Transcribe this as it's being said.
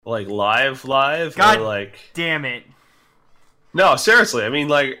Like live, God or like? damn it! No, seriously. I mean,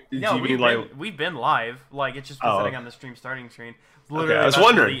 like, No, you mean we've been live. Like it's just been sitting on the stream starting screen. Literally, I was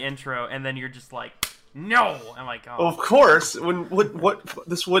wondering the intro, and then you're just like, no. I'm like, oh. Well, of course. What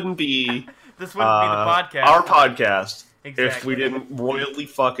this wouldn't be. This wouldn't be the podcast. Our podcast. Exactly. If we didn't royally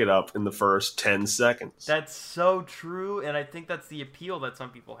fuck it up in the first 10 seconds. That's so true, and I think that's the appeal that some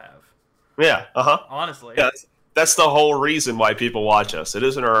people have. Yeah. Honestly. Yeah, that's the whole reason why people watch us. It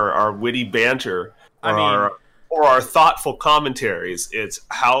isn't our witty banter or our thoughtful commentaries. It's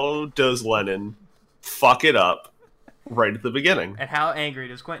how does Lennon fuck it up right at the beginning. And how angry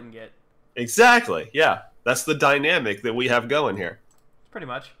does Quentin get? Exactly, yeah. That's the dynamic that we have going here. Pretty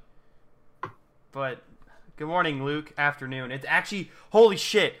much. But, good morning, Luke. Afternoon. It's actually, holy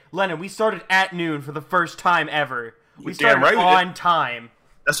shit, Lennon, we started at noon for the first time ever. We started on time.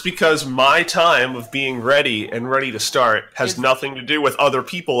 That's because my time of being ready to start has nothing to do with other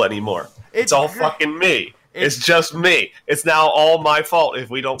people anymore. It's all fucking me. It's just me. It's now all my fault if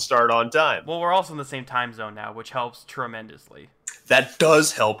we don't start on time. Well, we're also in the same time zone now, which helps tremendously. That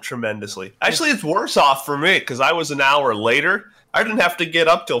does help tremendously. Actually, it's worse off for me, because I was an hour later. I didn't have to get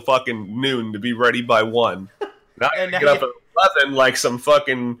up till fucking noon to be ready by 1. Now I gotta get up at 11 like some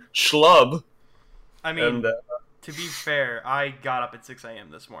fucking schlub. I mean, to be fair, I got up at 6 a.m.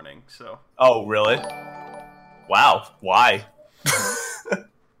 this morning, so... Oh, really? Wow. Why?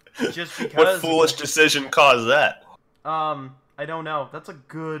 Just because... What foolish decision caused that? I don't know. That's a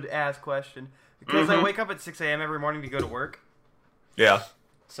good-ass question. Because I wake up at 6 a.m. every morning to go to work. Yeah.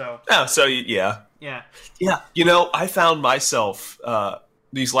 So... Yeah. Yeah. Yeah. You know, I found myself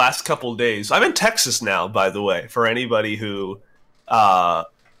these last couple days... I'm in Texas now, by the way, for anybody who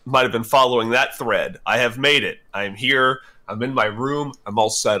might have been following that thread. I have made it. I am here. I'm in my room. I'm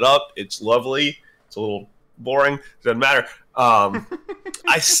all set up. It's lovely. It's a little boring. Doesn't matter.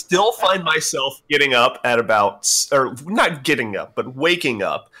 I still find myself getting up at about... Or not getting up, but waking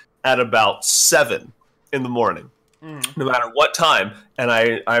up at about 7 in the morning. No matter what time, and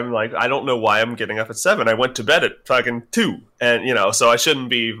I'm like, I don't know why I'm getting up at 7. I went to bed at fucking 2, and so I shouldn't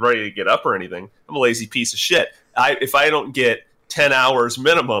be ready to get up or anything. I'm a lazy piece of shit. If I don't get 10 hours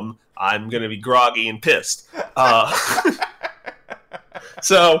minimum, I'm gonna be groggy and pissed.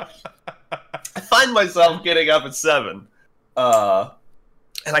 So I find myself getting up at 7,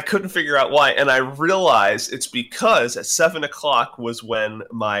 and I couldn't figure out why. And I realized it's because at 7 o'clock was when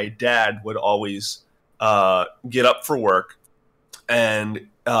my dad would always get up for work and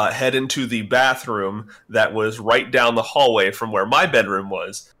head into the bathroom that was right down the hallway from where my bedroom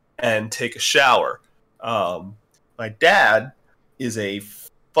was and take a shower. My dad is a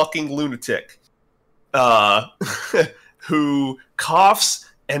fucking lunatic who coughs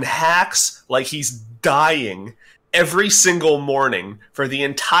and hacks like he's dying every single morning for the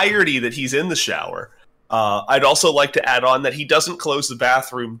entirety that he's in the shower. I'd also like to add on that he doesn't close the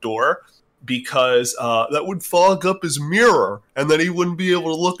bathroom door because that would fog up his mirror, and then he wouldn't be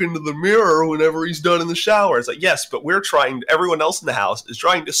able to look into the mirror whenever he's done in the shower. It's like, yes, but everyone else in the house is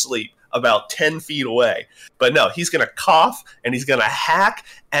trying to sleep about 10 feet away. But no, he's going to cough, and he's going to hack,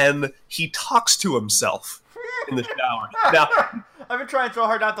 and he talks to himself in the shower. Now, I've been trying so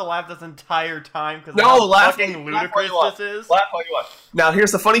hard not to laugh this entire time because laugh fucking ludicrous this is. Laugh while you watch. Now,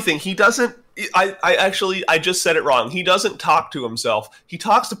 here's the funny thing. He doesn't... I just said it wrong. He doesn't talk to himself. He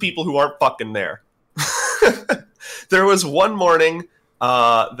talks to people who aren't fucking there. There was one morning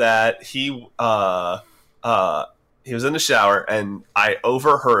that he was in the shower, and I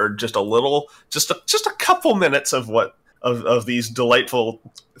overheard just a couple minutes of these delightful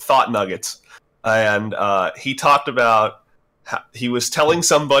thought nuggets. And he talked about how he was telling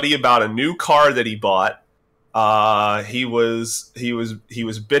somebody about a new car that he bought. He was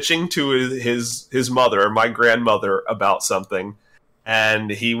bitching to his mother, my grandmother, about something,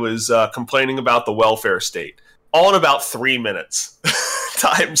 and he was complaining about the welfare state. All in about 3 minutes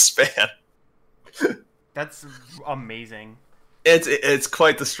time span. That's amazing. It's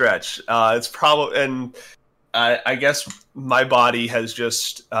quite the stretch. It's probably, and I guess my body has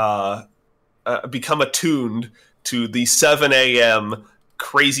just become attuned to the 7 a.m.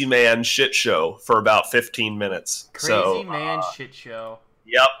 crazy man shit show for about 15 minutes. Crazy man shit show.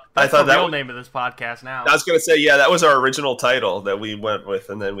 Yep. That's the real name of this podcast now. I was going to say, yeah, that was our original title that we went with,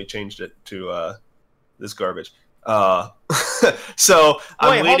 and then we changed it to this garbage. So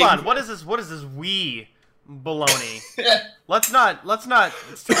wait, hold on. What is this we baloney? Let's not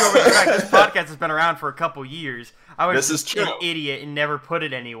stick over the fact this podcast has been around for a couple years. I was just an idiot and never put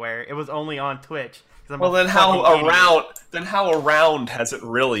it anywhere. It was only on Twitch. Well, then how around has it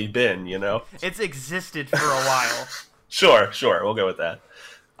really been, you know? It's existed for a while. Sure, we'll go with that.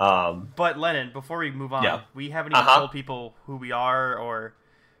 But Lennon, before we move on, we haven't even told people who we are or.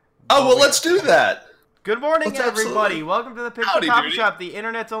 Oh well, let's do that. Good morning, everybody. Welcome to the Pixel Coffee Shop, the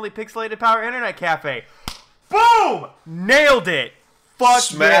internet's only pixelated power internet cafe. Boom! Nailed it. Fuck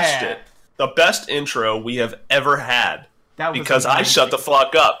Smashed it. The best intro we have ever had. That was because amazing. I shut the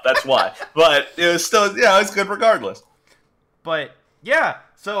fuck up. That's why. But it was still, yeah, it's good regardless. But yeah,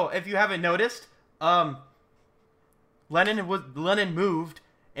 so if you haven't noticed, Lennon moved,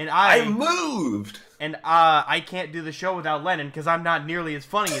 and I moved, and I can't do the show without Lennon because I'm not nearly as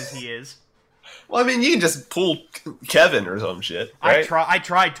funny as he is. Well, I mean, you can just pull Kevin or some shit. Right? I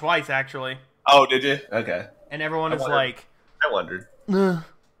tried twice actually. Oh, did you? Okay. And everyone is like, I wondered.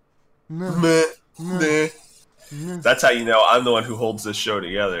 That's how you know I'm the one who holds this show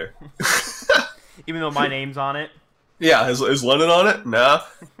together. Even though my name's on it. Yeah, is Lennon on it? Nah.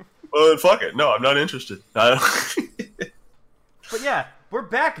 Well, then fuck it. No, I'm not interested. But yeah, we're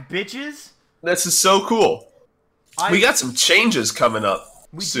back, bitches. This is so cool. We got some changes coming up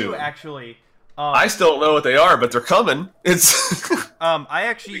soon. We do, actually. I still don't know what they are, but they're coming. I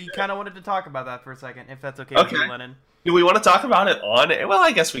actually kind of wanted to talk about that for a second, if that's okay with you, Lennon. Do we want to talk about it on it? Well,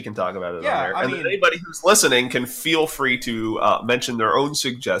 I guess we can talk about it on there. And then anybody who's listening can feel free to mention their own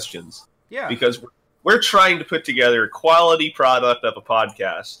suggestions. Yeah. Because we're trying to put together a quality product of a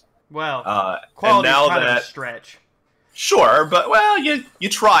podcast. Well, quality is kind of a stretch. Sure, but you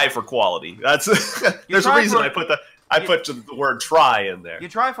try for quality. That's there's a reason I put the word "try" in there. You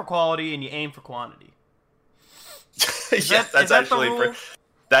try for quality and you aim for quantity.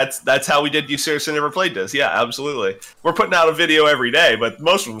 That's how we did You Seriously Never Played This. Yeah, absolutely. We're putting out a video every day, but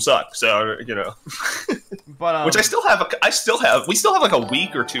most of them suck. So But which we still have like a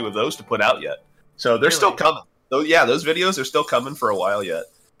week or two of those to put out yet. So they're still coming. Those videos are still coming for a while yet.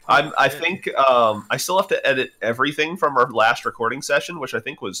 I think I still have to edit everything from our last recording session, which I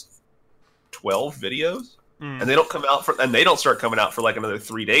think was 12 videos, and they don't start coming out for like another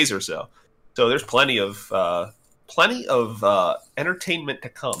 3 days or so. So there's plenty of entertainment to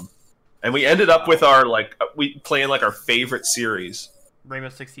come. And we ended up with our playing our favorite series, Rainbow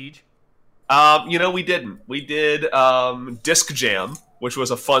Six Siege. We didn't. We did Disc Jam, which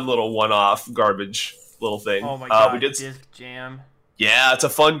was a fun little one-off garbage little thing. Oh my god, we did Disc Jam. Yeah, it's a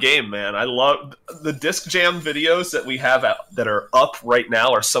fun game, man. I love the Disc Jam videos that we have that are up right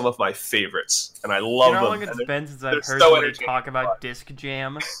now are some of my favorites, and I love them. How long it's been since I've heard somebody talk about Disc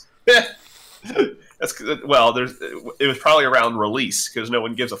Jam? It was probably around release because no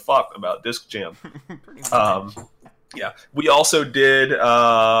one gives a fuck about Disc Jam. Yeah, we also did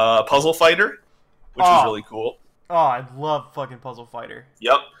Puzzle Fighter, which was really cool. Oh, I love fucking Puzzle Fighter.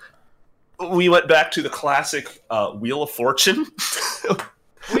 Yep. We went back to the classic Wheel of Fortune.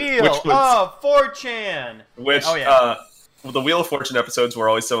 Wheel of Fortune! Which, the Wheel of Fortune episodes were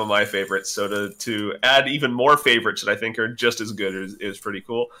always some of my favorites, so to add even more favorites that I think are just as good is pretty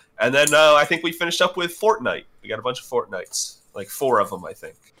cool. And then I think we finished up with Fortnite. We got a bunch of Fortnites. Like 4 of them, I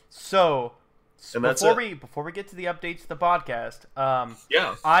think. So before we get to the updates to the podcast,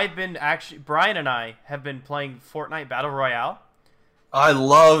 Brian and I have been playing Fortnite Battle Royale. I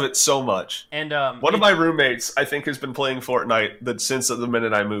love it so much. And one of my roommates, I think, has been playing Fortnite since the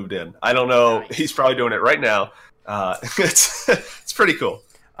minute I moved in. I don't know. Nice. He's probably doing it right now. It's pretty cool.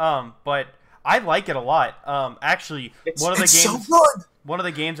 But I like it a lot. Actually, one of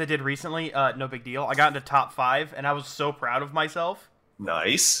the games I did recently, no big deal. I got into top 5, and I was so proud of myself.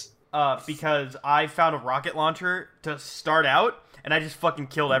 Nice. Because I found a rocket launcher to start out, and I just fucking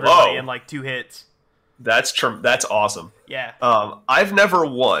killed everybody in like 2 hits. That's awesome. Yeah. I've never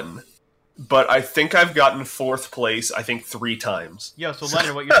won, but I think I've gotten 4th place, I think 3 times. Yo, so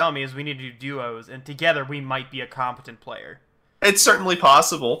Leonard, what you're telling me is we need to do duos, and together we might be a competent player. It's certainly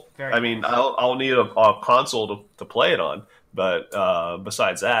possible. I mean, I'll need a console to play it on, but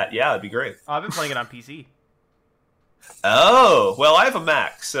besides that, yeah, it'd be great. I've been playing it on PC. Oh, well, I have a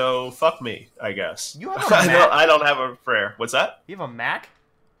Mac, so fuck me, I guess. You have a Mac? I don't have a prayer. What's that? You have a Mac?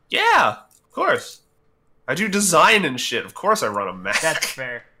 Yeah, of course. I do design and shit. Of course I run a Mac. That's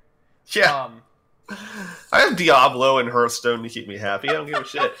fair. Yeah. I have Diablo and Hearthstone to keep me happy. I don't give a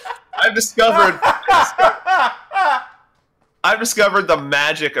shit. I've discovered the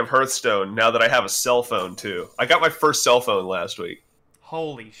magic of Hearthstone now that I have a cell phone, too. I got my first cell phone last week.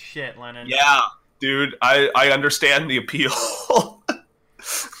 Holy shit, Lennon. Yeah, dude. I understand the appeal.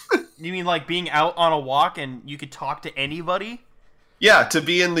 You mean like being out on a walk and you could talk to anybody? Yeah, to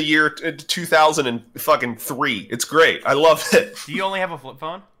be in the year 2003. It's great. I love it. Do you only have a flip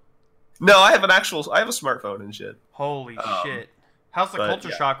phone? No, I have a smartphone and shit. Holy shit. How's the culture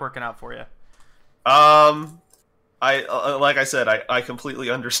shock working out for you? like I said, I completely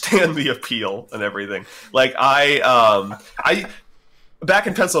understand the appeal and everything. Like I back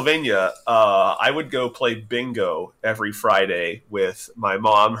in Pennsylvania, I would go play bingo every Friday with my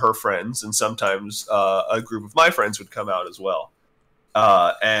mom, her friends, and sometimes a group of my friends would come out as well.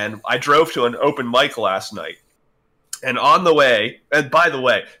 And I drove to an open mic last night. And on the way, and by the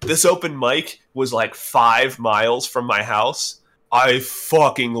way, this open mic was like 5 miles from my house. I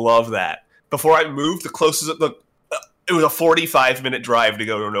fucking love that. Before I moved, the closest, it was a 45-minute drive to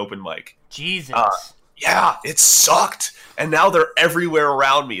go to an open mic. Jesus. Yeah, it sucked. And now they're everywhere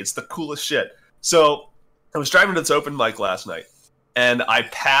around me. It's the coolest shit. So I was driving to this open mic last night, and I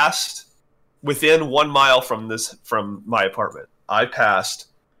passed, within 1 mile from my apartment, I passed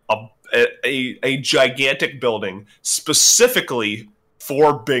a gigantic building specifically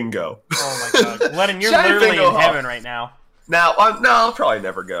for bingo. Oh my god, Lennon, you're literally in heaven right now. Now, I'll probably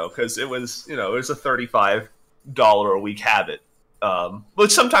never go because it was a $35 a week habit,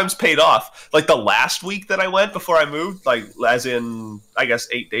 which sometimes paid off. Like the last week that I went before I moved, like as in I guess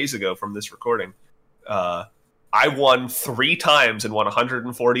 8 days ago from this recording, I won 3 times and won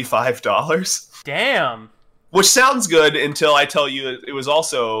 $145. Damn. Which sounds good until I tell you it was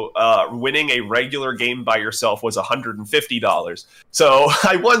also winning a regular game by yourself was $150. So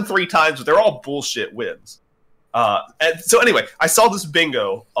I won 3 times, but they're all bullshit wins. And so anyway, I saw this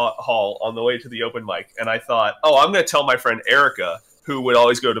bingo hall on the way to the open mic, and I thought, I'm going to tell my friend Erica, who would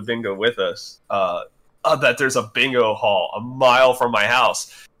always go to bingo with us, that there's a bingo hall a mile from my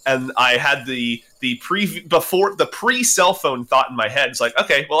house. And I had the pre-cell phone thought in my head. It's like,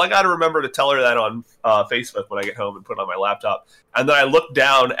 okay, well, I got to remember to tell her that on Facebook when I get home and put it on my laptop. And then I looked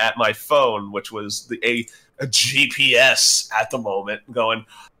down at my phone, which was a GPS at the moment, going,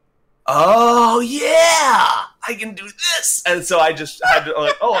 oh, yeah, I can do this. And so I just had to,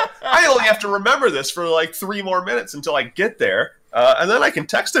 I only have to remember this for like 3 more minutes until I get there. And then I can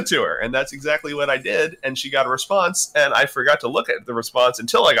text it to her. And that's exactly what I did. And she got a response. And I forgot to look at the response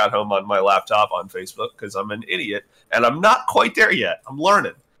until I got home on my laptop on Facebook because I'm an idiot. And I'm not quite there yet. I'm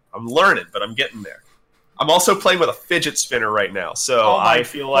learning, but I'm getting there. I'm also playing with a fidget spinner right now. So I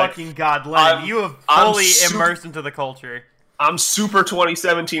feel like... fucking God, Lennon, you have fully immersed into into the culture. I'm super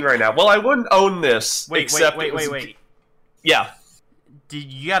 2017 right now. Well, I wouldn't own this. Wait. Yeah. Can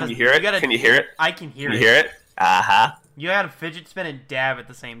you hear it? Can you hear it? I can hear it. Can you hear it? Uh-huh. You gotta fidget spin and dab at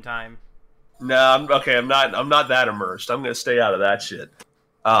the same time. No, I'm not that immersed. I'm gonna stay out of that shit.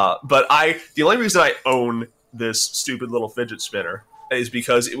 But the only reason I own this stupid little fidget spinner is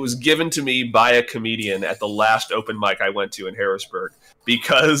because it was given to me by a comedian at the last open mic I went to in Harrisburg.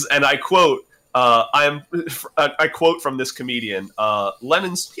 Because, and I quote, I quote from this comedian,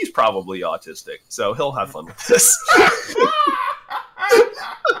 he's probably autistic, so he'll have fun with this.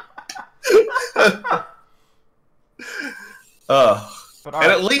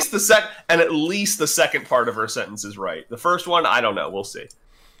 And at least the second part of her sentence is right. The first one, I don't know. We'll see.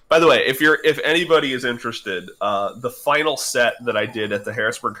 By the way, if anybody is interested, the final set that I did at the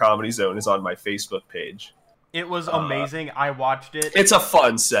Harrisburg Comedy Zone is on my Facebook page. It was amazing. I watched it. It's a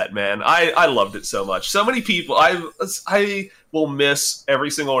fun set, man. I loved it so much. So many people. I will miss every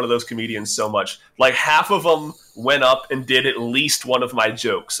single one of those comedians so much. Like half of them went up and did at least one of my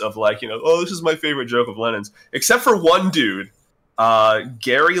jokes of like, this is my favorite joke of Lennon's. Except for one dude,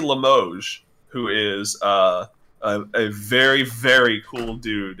 Gary Limoges, who is a very, very cool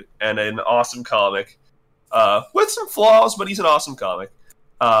dude and an awesome comic with some flaws, but he's an awesome comic.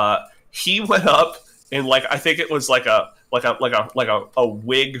 He went up in I think it was like a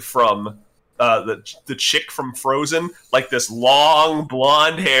wig from the chick from Frozen, like this long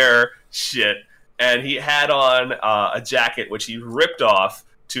blonde hair shit, and he had on a jacket which he ripped off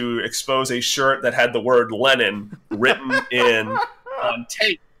to expose a shirt that had the word Lennon written in on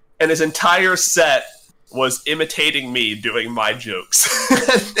tape, and his entire set was imitating me doing my jokes.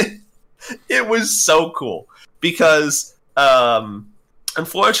 It was so cool because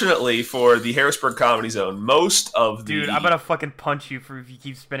unfortunately for the Harrisburg Comedy Zone, most of the... Dude, I'm gonna fucking punch you if you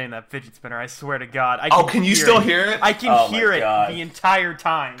keep spinning that fidget spinner, I swear to God. Can you still hear it? I can hear it the entire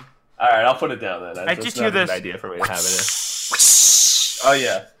time. Alright, I'll put it down then. I just hear this... That's a good idea for me to have it. Oh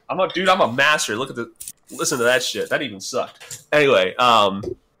yeah. I'm a master. Listen to that shit. That even sucked. Anyway,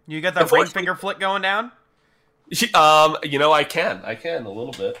 you got that one finger flick going down? I can a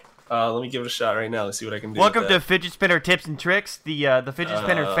little bit. Let me give it a shot right now. Let's see what I can do. Welcome to Fidget Spinner Tips and Tricks, the Fidget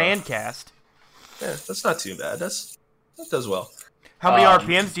Spinner fan cast. Yeah, that's not too bad. That does well. How many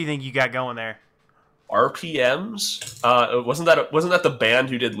RPMs do you think you got going there? RPMs? Wasn't that the band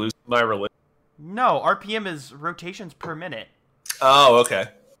who did "Losing My Religion"? No, RPM is rotations per minute. Oh, okay.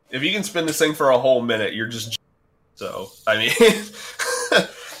 If you can spin this thing for a whole minute, you're just... So, I mean,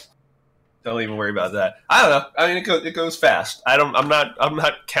 don't even worry about that. I don't know. I mean, it goes fast. I'm not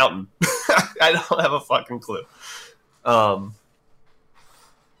counting. I don't have a fucking clue. All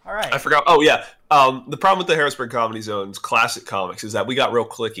right. I forgot. Oh yeah. The problem with the Harrisburg Comedy Zone's classic comics is that we got real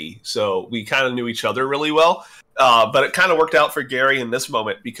cliquey, so we kind of knew each other really well. But it kind of worked out for Gary in this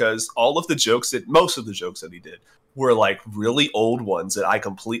moment because most of the jokes that he did were like really old ones that I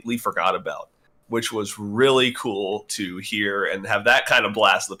completely forgot about, which was really cool to hear and have that kind of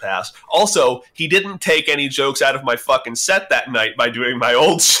blast of the past. Also, he didn't take any jokes out of my fucking set that night by doing my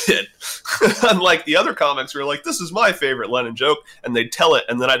old shit. Unlike the other comics who were like, this is my favorite Lennon joke, and they'd tell it,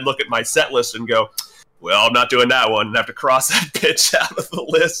 and then I'd look at my set list and go, well, I'm not doing that one, and have to cross that bitch out of the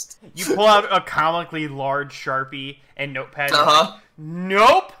list. You pull out a comically large Sharpie and notepad. Uh-huh. Like,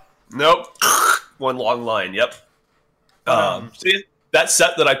 nope. One long line, yep. So yeah, that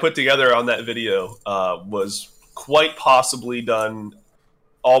set that I put together on that video was quite possibly done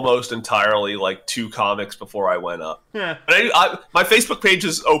almost entirely like 2 comics before I went up. Yeah. My Facebook page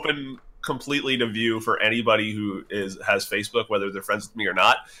is open completely to view for anybody who has Facebook, whether they're friends with me or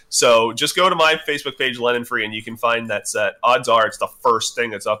not. So just go to my Facebook page, Lennon Free, and you can find that set. Odds are it's the first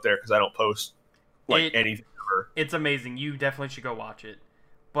thing that's up there because I don't post anything ever. It's amazing. You definitely should go watch it.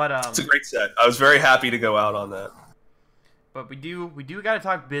 But it's a great set. I was very happy to go out on that. But we do got to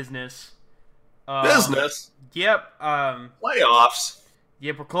talk business. Business? Yep. Playoffs?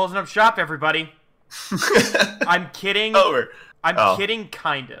 Yep, we're closing up shop, everybody. I'm kidding. Over. I'm kidding,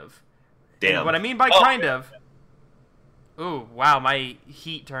 kind of. Damn. And what I mean by kind of... Ooh, wow, my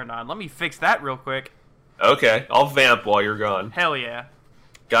heat turned on. Let me fix that real quick. Okay, I'll vamp while you're gone. Hell yeah.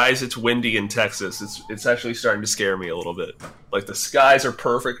 Guys, it's windy in Texas. It's actually starting to scare me a little bit. Like, the skies are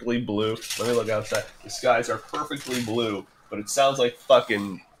perfectly blue. Let me look outside. The skies are perfectly blue, but it sounds like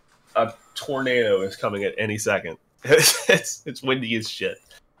fucking a tornado is coming at any second. It's windy as shit.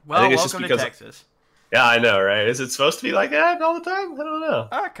 Well, welcome to Texas. Yeah, I know, right? Is it supposed to be like that all the time? I don't know.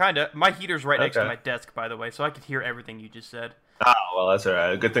 Kinda. My heater's right next to my desk, by the way, so I could hear everything you just said. Oh, well, that's all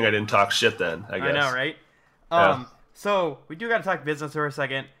right. Good thing I didn't talk shit then, I guess. I know, right? Yeah. So, we do gotta talk business for a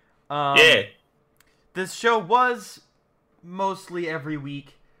second. Yeah. This show was mostly every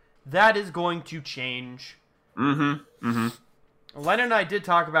week. That is going to change. Mm-hmm. Mm-hmm. Lennon and I did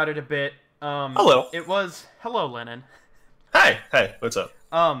talk about it a bit. A little. It was... Hello, Lennon. Hey, what's up?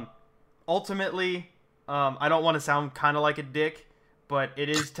 Ultimately... I don't want to sound kind of like a dick, but it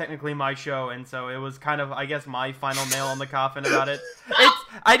is technically my show, and so it was kind of, I guess, my final nail on the coffin about it.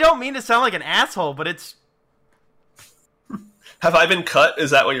 I don't mean to sound like an asshole, but it's... Have I been cut?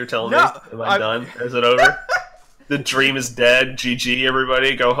 Is that what you're telling me? Am I done? Is it over? The dream is dead. GG,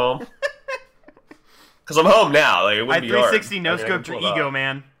 everybody. Go home. Because I'm home now. Like, it wouldn't be hard. 360 no-scoped your ego,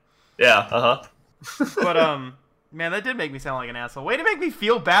 man. Yeah, uh-huh. But, man, that did make me sound like an asshole. Way to make me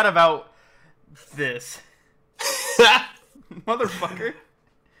feel bad about... this motherfucker.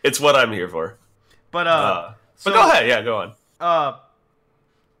 It's what I'm here for. But but go ahead, yeah, go on.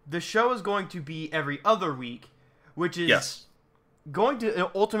 The show is going to be every other week, which is going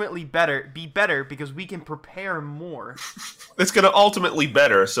to ultimately be better because we can prepare more. It's going to ultimately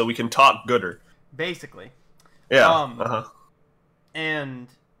better so we can talk gooder. Basically. Yeah. And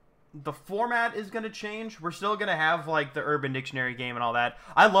the format is going to change. We're still going to have, like, the Urban Dictionary game and all that.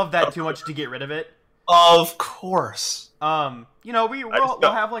 I love that too much to get rid of it. Of course. You know, we'll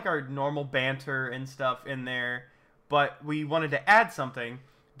have, like, our normal banter and stuff in there, but we wanted to add something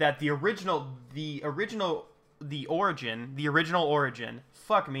that the original origin,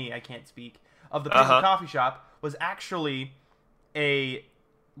 fuck me, I can't speak, of the Pizza Coffee Shop was actually a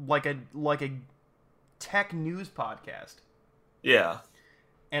tech news podcast. Yeah.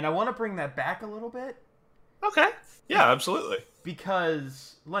 And I want to bring that back a little bit. Okay. Yeah, absolutely.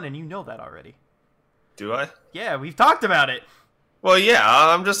 Because, Lennon, you know that already. Do I? Yeah, we've talked about it. Well, yeah,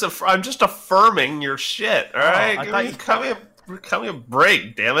 I'm just affirming your shit, all right? Cut me a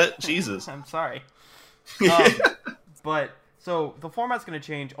break, damn it. Jesus. I'm sorry. But, so, the format's going to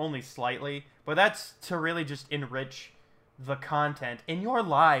change only slightly, but that's to really just enrich the content in your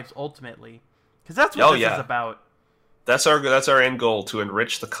lives, ultimately. Because that's what this is about. That's our end goal, to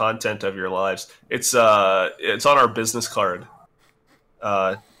enrich the content of your lives. It's on our business card.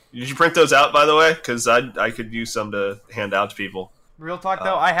 Did you print those out, by the way? Because I could use some to hand out to people. Real talk,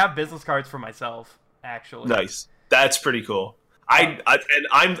 though, I have business cards for myself, actually. Nice. That's pretty cool. I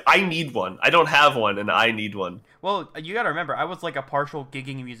need one. I don't have one, and I need one. Well, you got to remember, I was like a partial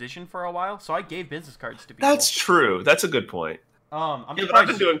gigging musician for a while, so I gave business cards to people. That's true. That's a good point. I've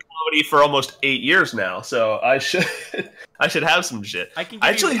been doing comedy for almost 8 years now, so I should have some shit. I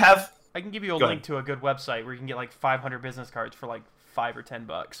actually have I can give you a link to a good website where you can get like 500 business cards for like $5 or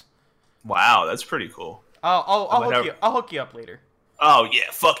 $10. Wow, that's pretty cool. I'll hook you up later. Oh yeah,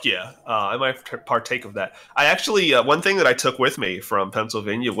 fuck yeah! I might partake of that. I actually one thing that I took with me from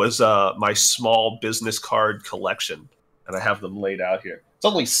Pennsylvania was my small business card collection, and I have them laid out here. It's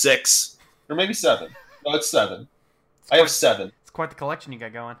only 6 or maybe 7. No, it's 7. I have 7. It's quite the collection you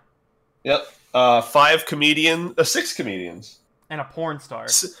got going. Yep. 6 comedians. And a porn star.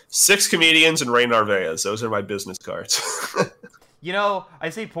 6 comedians and Ray Narvaez. Those are my business cards. You know,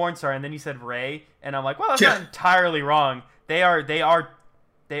 I say porn star, and then you said Ray, and I'm like, well, that's not entirely wrong. They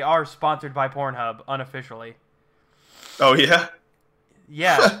are sponsored by Pornhub unofficially. Oh yeah.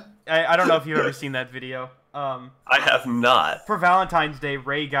 Yeah. I don't know if you've ever seen that video. I have not. For Valentine's Day,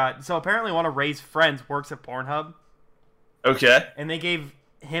 Ray got... So apparently one of Ray's friends works at Pornhub. Okay. And they gave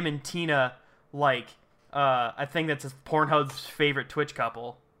him and Tina, like, I think that's Pornhub's favorite Twitch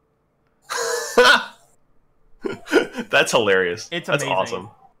couple. That's hilarious. That's amazing. Awesome.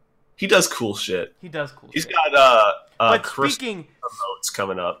 He does cool shit. He's got but speaking promotes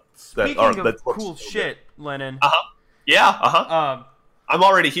coming up. Speaking of cool shit, Lennon. Yeah. I'm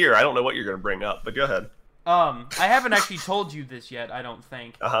already here. I don't know what you're going to bring up, but go ahead. I haven't actually told you this yet, I don't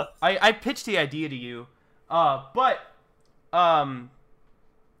think. I pitched the idea to you.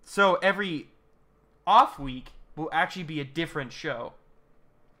 So every off week will actually be a different show.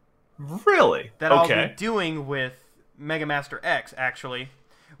 Really? That I'll be doing with Mega Master X, actually,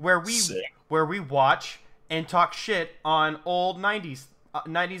 where we watch and talk shit on old 90s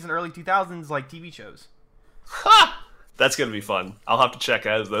and early 2000s like TV shows. Ha! That's gonna be fun. I'll have to check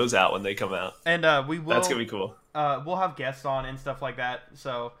those out when they come out. And we will. That's gonna be cool. We'll have guests on and stuff like that.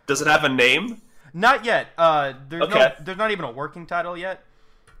 So does it have a name? Not yet. There's not even a working title yet.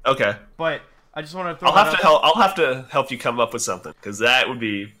 Okay. But I just want to throw. I'll have to help you come up with something because that would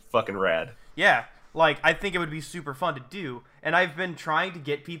be fucking rad. Yeah, like I think it would be super fun to do, and I've been trying to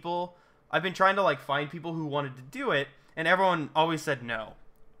get people. I've been trying to like find people who wanted to do it, and everyone always said no.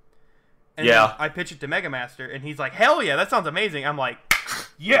 And then I pitch it to Mega Master, and he's like, "Hell yeah, that sounds amazing." I'm like,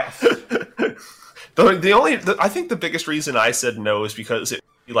 "Yes." I think the biggest reason I said no is because it'd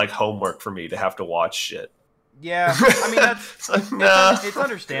be like homework for me to have to watch shit. Yeah, I mean it's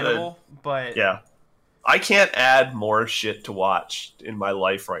understandable, but yeah, I can't add more shit to watch in my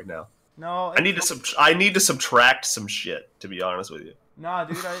life right now. No, I need to subtract some shit, to be honest with you. Nah,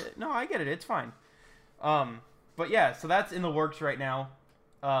 dude, I get it. It's fine. But yeah, so that's in the works right now.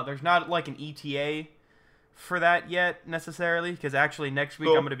 There's not like an ETA for that yet necessarily, because actually next week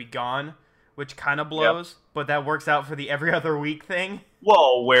I'm going to be gone, which kind of blows. Yep. But that works out for the every other week thing.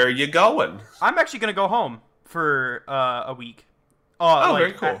 Well, where are you going? I'm actually going to go home for a week.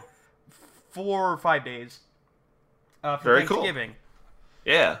 Very cool. 4 or 5 days. For very Thanksgiving.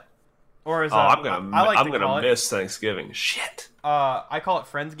 Cool. Yeah. Or as I'm gonna miss Thanksgiving. Shit. I call it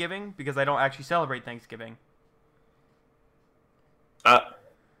Friendsgiving because I don't actually celebrate Thanksgiving.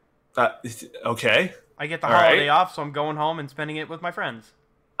 Okay. I get the holiday off, so I'm going home and spending it with my friends.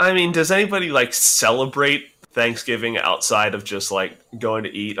 I mean, does anybody like celebrate Thanksgiving outside of just like going to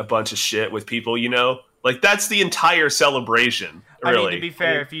eat a bunch of shit with people? You know, like that's the entire celebration. Really. I mean, to be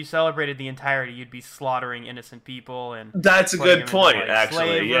fair, if you celebrated the entirety, you'd be slaughtering innocent people, and that's a good point, into, like, actually.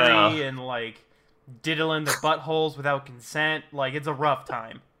 Slavery yeah, and like diddling the buttholes without consent. Like it's a rough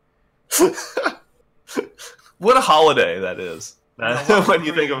time. What a holiday that is! Yeah, when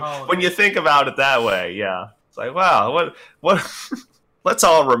you think about it that way, yeah, it's like wow, what? Let's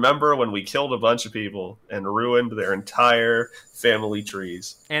all remember when we killed a bunch of people and ruined their entire family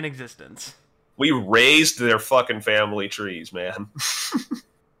trees and existence. We raised their fucking family trees, man.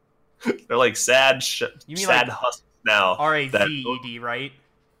 They're like sad like husks now. R-A-Z-E-D, right?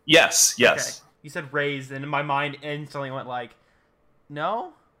 Yes. Okay. You said raised, and in my mind instantly went like,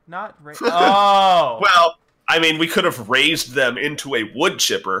 no, not raised. Oh. Well, I mean, we could have raised them into a wood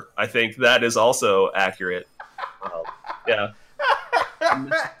chipper. I think that is also accurate. Yeah.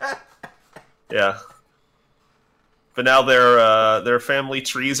 Yeah. But now their family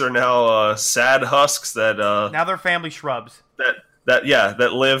trees are now sad husks that now they're family shrubs that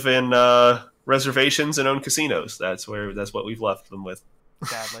live in reservations and own casinos. That's what we've left them with.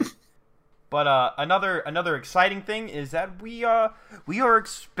 Sadly. But another exciting thing is that we are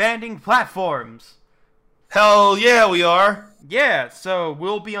expanding platforms. Hell yeah, we are. Yeah, so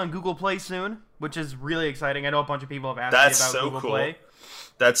we'll be on Google Play soon, which is really exciting. I know a bunch of people have asked me about Google Play.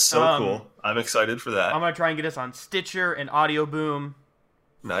 That's so cool. I'm excited for that. I'm going to try and get us on Stitcher and Audio Boom.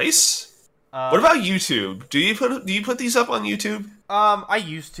 Nice. What about YouTube? Do you put these up on YouTube? I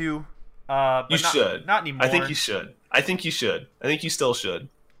used to. But you should. Not anymore. I think you should. I think you still should.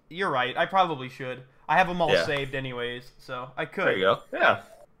 You're right. I probably should. I have them all Yeah. saved anyways, so I could. There you go. Yeah.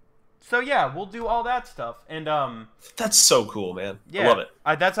 So yeah, we'll do all that stuff, and That's so cool, man. yeah, I love it.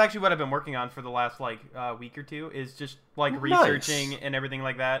 That's actually what I've been working on for the last week or two, is just researching and everything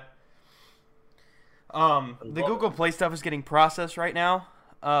like that. The Google Play stuff is getting processed right now.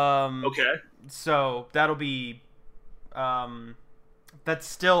 Okay. So that'll be, that's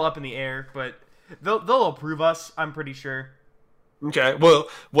still up in the air, but they'll approve us, I'm pretty sure. Okay. Well,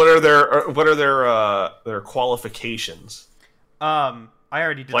 what are their qualifications? I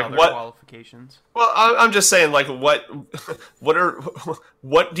already did all their qualifications. Well, I'm just saying, like, what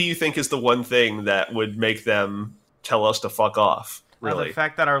do you think is the one thing that would make them tell us to fuck off? Really, the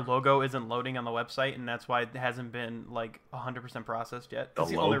fact that our logo isn't loading on the website, and that's why it hasn't been 100% processed yet. The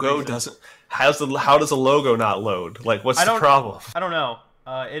logo doesn't. How does a logo not load? Like, what's the problem? I don't know.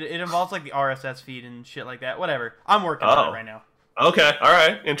 It involves the RSS feed and shit like that. Whatever. I'm working on it right now. Okay. All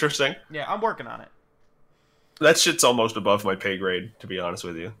right. Interesting. Yeah, I'm working on it. That shit's almost above my pay grade, to be honest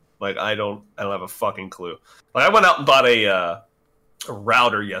with you. Like, I don't have a fucking clue. Like, I went out and bought a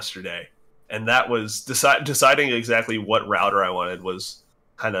router yesterday, and that was deciding exactly what router I wanted was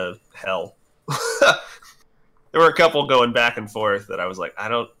kind of hell. There were a couple going back and forth that I was like, I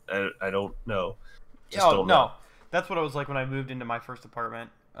don't know. Don't know. That's what it was like when I moved into my first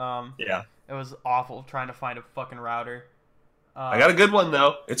apartment. Yeah. It was awful trying to find a fucking router. I got a good one,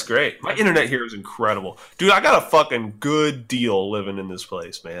 though. It's great. My internet here is incredible. Dude, I got a fucking good deal living in this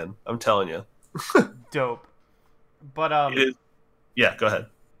place, man. I'm telling you. Dope. But, it is. Yeah, go ahead.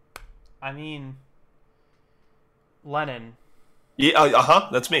 I mean, Lennon. Yeah,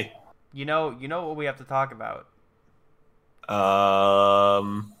 that's me. You know what we have to talk about?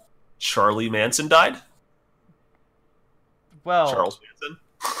 Charlie Manson died? Well, Charles Manson?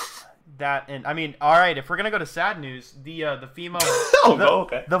 That, and I mean, all right. If we're gonna go to sad news, the female,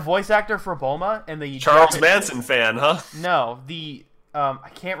 okay. The voice actor for Bulma and the Charles Manson fan, huh? No, I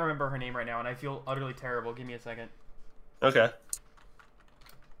can't remember her name right now, and I feel utterly terrible. Give me a second. Okay.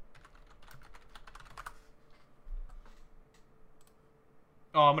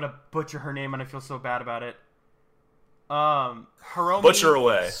 Oh, I'm gonna butcher her name, and I feel so bad about it. Hiromi Butcher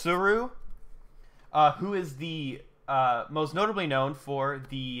away. Suru, who is the most notably known for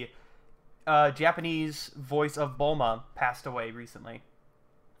the Japanese voice of Bulma, passed away recently.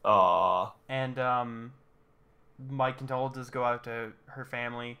 Aww. And my condolences go out to her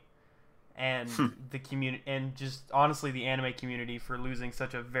family and the community, and just honestly the anime community, for losing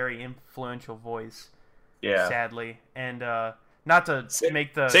such a very influential voice. Yeah. Sadly, and not to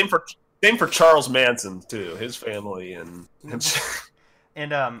make the same for Charles Manson too, his family and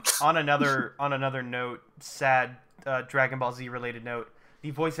and on another note, sad Dragon Ball Z related note, the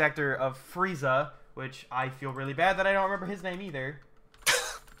voice actor of Frieza, which I feel really bad that I don't remember his name either.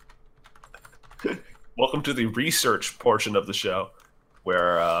 Welcome to the research portion of the show,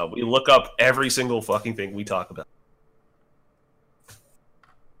 where we look up every single fucking thing we talk about.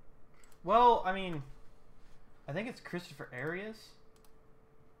 Well, I mean, I think it's Christopher Arias.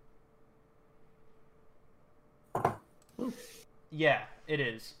 Yeah, it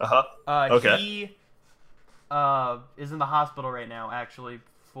is. Okay. He is in the hospital right now, actually,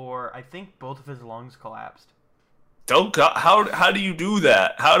 for, I think, both of his lungs collapsed. How do you do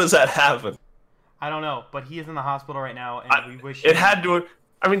that? How does that happen? I don't know, but he is in the hospital right now, and we wish it had to.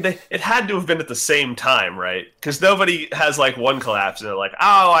 I mean, it had to have been at the same time, right? Because nobody has one collapse and they're like,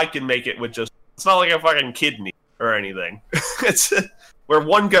 "Oh, I can make it with just." It's not like a fucking kidney or anything. It's where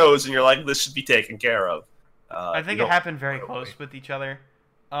one goes and you're like, "This should be taken care of." I think it happened very close with each other.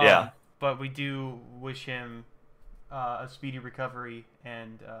 Yeah. But we do wish him a speedy recovery,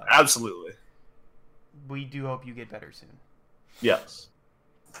 and absolutely. We do hope you get better soon. Yes.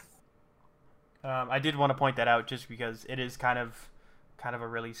 I did want to point that out just because it is kind of a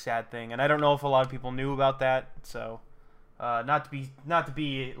really sad thing, and I don't know if a lot of people knew about that. So, not to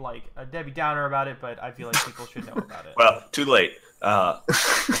be like a Debbie Downer about it, but I feel like people should know about it. Well, too late.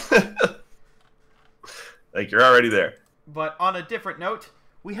 You're already there. But on a different note,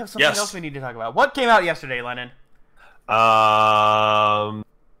 we have something else we need to talk about. What came out yesterday, Lennon?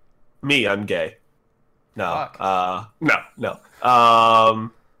 Me, I'm gay. No. Fuck. No.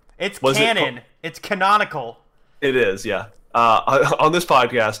 It's canon. It's canonical. It is, yeah. On this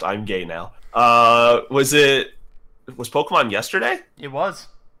podcast, I'm gay now. Was Pokemon yesterday? It was.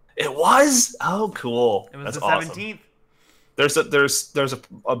 It was? Oh, cool. It was That's the 17th. Awesome. There's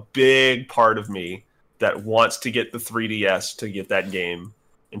a big part of me that wants to get the 3DS to get that game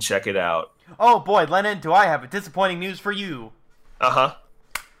and check it out. Oh boy, Lennon, do I have a disappointing news for you. Uh-huh.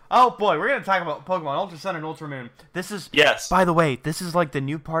 Oh boy, we're gonna talk about Pokemon Ultra Sun and Ultra Moon. This is By the way, this is like the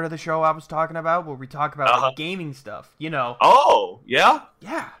new part of the show I was talking about, where we talk about like, gaming stuff. You know. Oh yeah.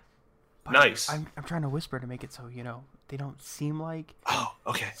 Yeah. But nice. I'm trying to whisper to make it so they don't seem like. Oh,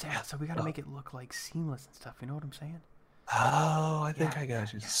 okay. So we gotta make it look like seamless and stuff. You know what I'm saying? Oh, I think I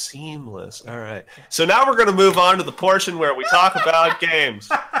got you. Yeah. Seamless. All right. So now we're gonna move on to the portion where we talk about games.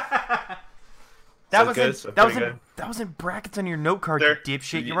 That was in brackets on your note card, you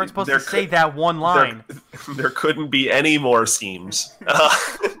dipshit. You weren't supposed to say that one line. There couldn't be any more seams. Go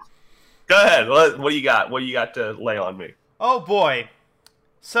ahead. What do you got? What do you got to lay on me? Oh boy.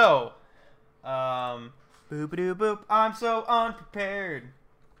 So, boop doo boop. I'm so unprepared.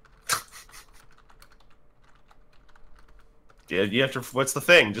 Yeah, you have to. What's the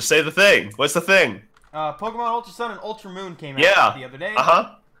thing? Just say the thing. What's the thing? Pokemon Ultra Sun and Ultra Moon came out the other day.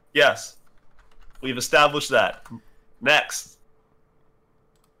 Yes. We've established that. Next.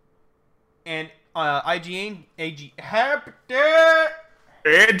 And IGN.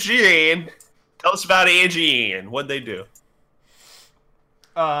 Tell us about IGN. What'd they do?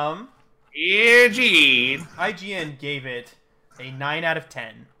 IGN gave it a 9 out of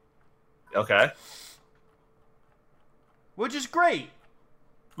 10. Okay. Which is great.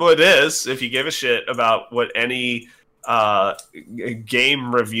 Well, it is, if you give a shit about what any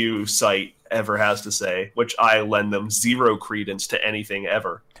game review site ever has to say, which I lend them zero credence to anything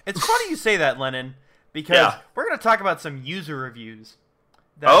ever. It's funny you say that, Lennon, because we're going to talk about some user reviews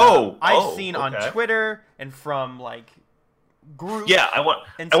that I've seen on Twitter and from like groups. Yeah, I want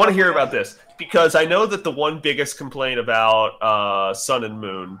to hear about this, because I know that the one biggest complaint about Sun and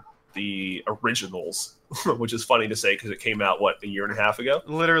Moon, the originals, which is funny to say because it came out a year and a half ago?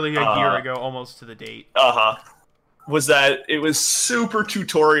 Literally a year ago, almost to the date. Was that it was super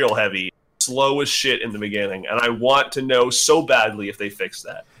tutorial heavy. Slow as shit in the beginning, and I want to know so badly if they fixed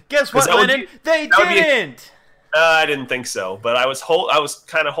that. Guess what, Lennon? They didn't! I didn't think so, but I was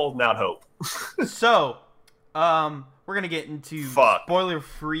kind of holding out hope. So, we're gonna get into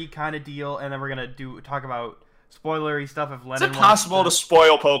spoiler-free kind of deal, and then we're gonna talk about spoilery stuff if Lennon wants. Is it possible to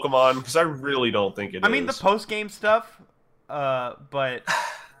spoil Pokemon? Because I really don't think it is. I mean, the post-game stuff, but...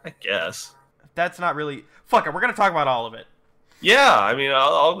 I guess. That's not really... Fuck it, we're gonna talk about all of it. Yeah, I mean,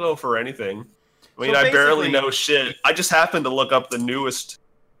 I'll go for anything. I mean, I barely know shit. I just happened to look up the newest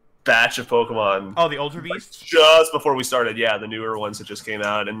batch of Pokemon. Oh, the Ultra Beast? Just before we started, yeah, the newer ones that just came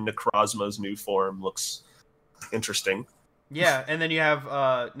out, and Necrozma's new form looks interesting. Yeah, and then you have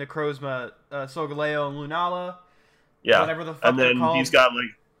Necrozma, Solgaleo, and Lunala. Yeah, whatever the fuck they're called. he's got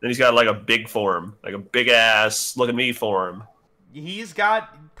like a big form, like a big ass look at me form. He's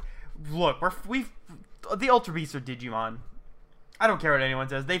got. Look, the Ultra Beasts are Digimon. I don't care what anyone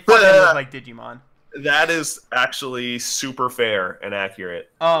says. They fucking look like Digimon. That is actually super fair and accurate.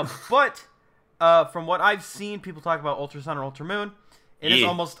 But from what I've seen people talk about Ultra Sun or Ultra Moon, it is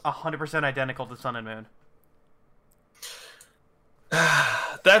almost 100% identical to Sun and Moon.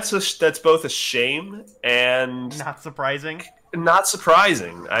 That's both a shame and not surprising. Not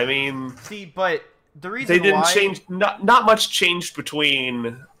surprising. I mean, but the reason they didn't change. Not much changed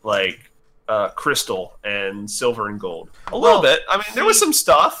between like Crystal and Silver and Gold. A little bit. I mean, there was some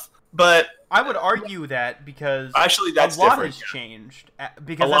stuff, but I would argue that because actually that's a lot different. Has changed.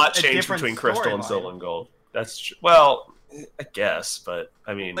 Because a lot changed between Crystal and Silver and Gold. That's well, I guess, but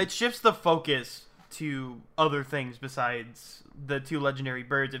I mean, it shifts the focus to other things besides the two legendary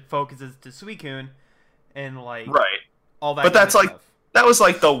birds. It focuses to Suicune and like all that. But that's like stuff. That was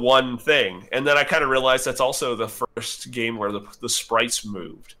like the one thing, and then I kind of realized that's also the first game where the sprites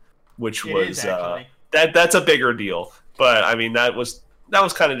moved, which was that's a bigger deal. But I mean that was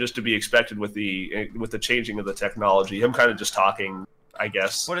kind of just to be expected with the changing of the technology. Him kind of just talking, I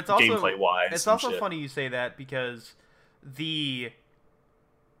guess, but it's also, gameplay wise. It's also funny you say that because the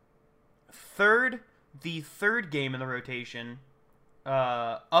third game in the rotation,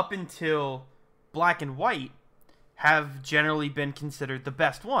 up until Black and White, have generally been considered the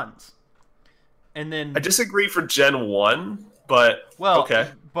best ones. And then I disagree for Gen 1, but okay.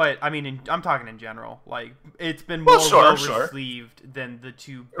 But I mean, I'm talking in general. Like it's been more well-received than the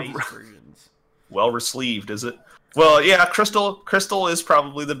two base versions. Well received, is it? Well, yeah. Crystal is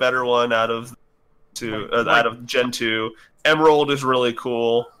probably the better one out of out of Gen 2. Emerald is really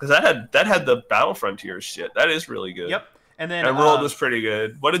cool because that had the Battle Frontiers shit. That is really good. Yep. And then Emerald is pretty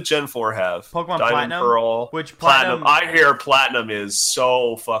good. What did Gen 4 have? Pokemon Diamond, Platinum, Pearl, which Platinum. I hear Platinum is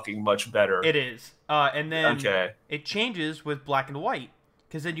so fucking much better. It is. And then it changes with Black and White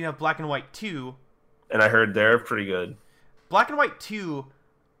because then you have Black and White 2. And I heard they're pretty good. Black and White 2,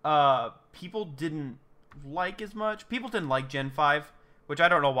 people didn't like as much. People didn't like Gen 5, which I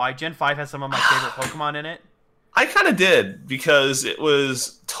don't know why. Gen 5 has some of my favorite Pokemon in it. I kind of did, because it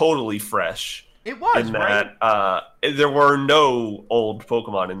was totally fresh. It was, right? There were no old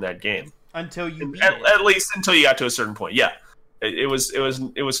Pokemon in that game. Until you beat it. At least until you got to a certain point, yeah. It was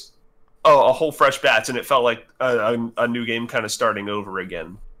a whole fresh batch, and it felt like a new game kind of starting over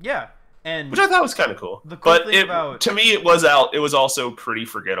again. Yeah. Which I thought was kind of cool. To me, it was also pretty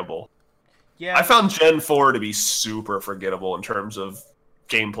forgettable. Yeah. I found Gen 4 to be super forgettable in terms of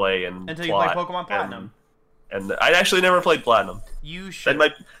gameplay and until plot, you play Pokemon Platinum. And I actually never played Platinum. You should.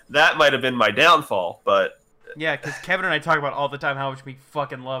 That might have been my downfall, but yeah, because Kevin and I talk about all the time how much we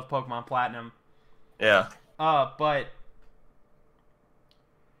fucking love Pokemon Platinum. Yeah. But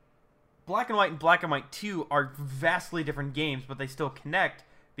Black and White and Black and White 2 are vastly different games, but they still connect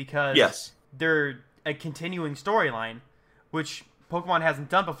because they're a continuing storyline, which Pokemon hasn't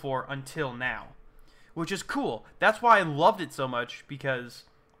done before until now, which is cool. That's why I loved it so much, because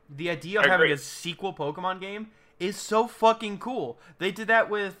the idea of having a sequel Pokemon game is so fucking cool. They did that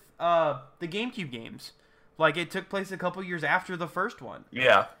with the GameCube games. Like, it took place a couple years after the first one.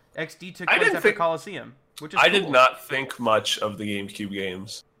 Yeah. XD took place after Coliseum, which is I cool. did not think much of the GameCube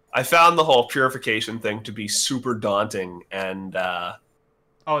games. I found the whole purification thing to be super daunting, and I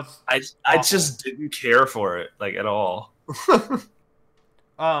just didn't care for it, like, at all.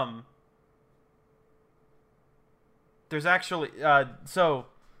 There's actually so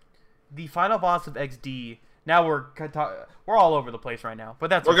the final boss of XD. Now we're all over the place right now,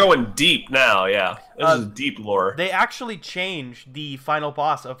 but we're going deep now. Yeah, this is deep lore. They actually changed the final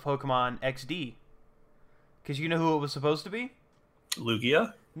boss of Pokemon XD, because you know who it was supposed to be?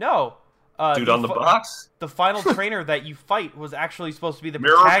 Lugia? No. Dude on the box? The final trainer that you fight was actually supposed to be the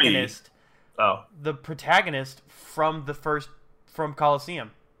protagonist. Oh. The protagonist from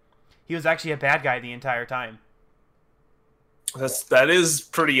Coliseum. He was actually a bad guy the entire time. That is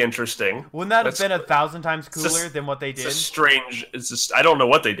pretty interesting. Wouldn't that have been 1,000 times cooler than what they did? It's just I don't know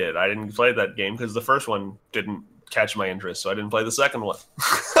what they did. I didn't play that game because the first one didn't catch my interest, so I didn't play the second one.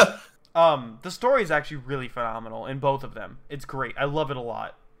 The story is actually really phenomenal in both of them. It's great. I love it a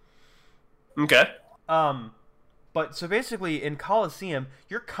lot. Okay. But so basically in Coliseum,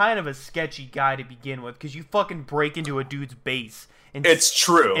 you're kind of a sketchy guy to begin with, because you fucking break into a dude's base and it's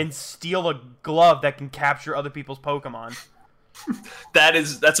true and steal a glove that can capture other people's Pokemon.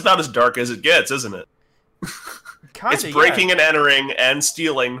 That's about as dark as it gets, isn't it? Kinda, it's breaking and entering and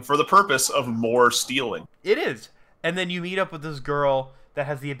stealing for the purpose of more stealing. It is. And then you meet up with this girl that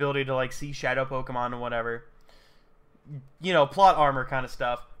has the ability to, like, see shadow Pokemon and whatever. You know, plot armor kind of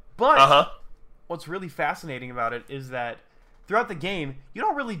stuff. But what's really fascinating about it is that throughout the game, you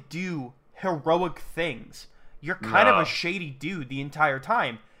don't really do heroic things. You're kind of a shady dude the entire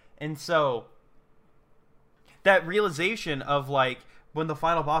time. And so that realization of, like, when the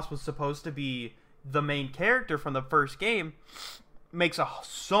final boss was supposed to be the main character from the first game makes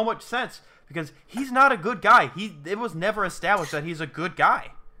so much sense, because he's not a good guy. It was never established that he's a good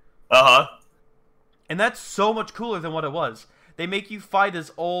guy. And that's so much cooler than what it was. They make you fight this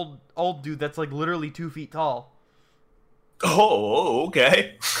old dude that's, like, literally 2 feet tall. Oh,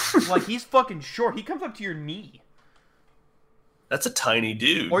 okay. Like, he's fucking short. He comes up to your knee. That's a tiny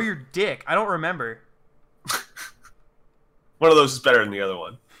dude. Or your dick. I don't remember. One of those is better than the other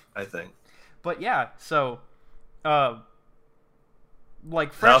one, I think. But yeah, so, like,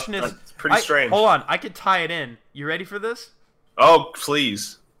 freshness. That's pretty strange. Hold on, I could tie it in. You ready for this? Oh,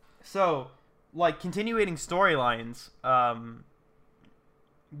 please. So, like, continuating storylines. I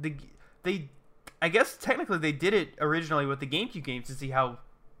guess technically they did it originally with the GameCube games to see how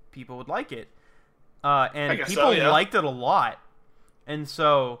people would like it, and people liked it a lot. And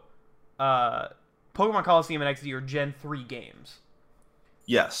so, Pokemon Coliseum and XD are Gen 3 games.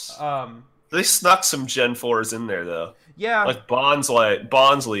 Yes. They snuck some Gen 4s in there, though. Yeah. Like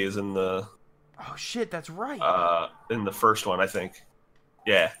Bonsley is in the... Oh, shit, that's right. In the first one, I think.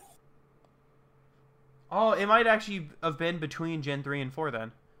 Yeah. Oh, it might actually have been between Gen 3 and 4,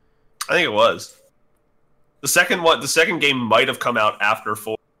 then. I think it was. The second game might have come out after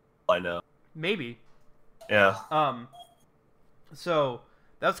 4, I know. Maybe. Yeah. So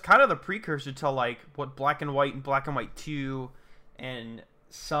that's kind of the precursor to, like, what Black and White and Black and White 2 and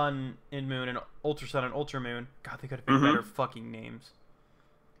Sun and Moon and Ultra Sun and Ultra Moon. God, they could have picked better fucking names.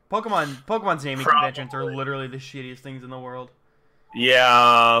 Pokemon's naming conventions are literally the shittiest things in the world.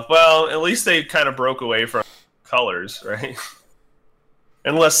 Yeah, well, at least they kind of broke away from colors, right?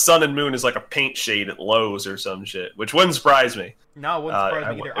 Unless Sun and Moon is like a paint shade at Lowe's or some shit, which wouldn't surprise me. No, it wouldn't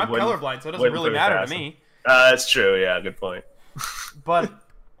surprise me either. I'm colorblind, so it doesn't really matter to me. That's true, yeah, good point. But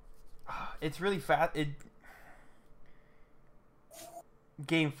it's really fast.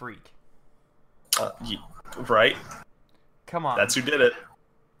 Game Freak. Right. Come on. That's who did it.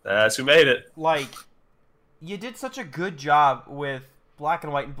 That's who made it. Like, you did such a good job with Black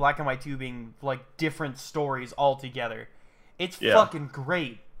and White and Black and White 2 being, like, different stories altogether. It's fucking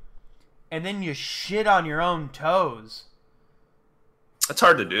great. And then you shit on your own toes. That's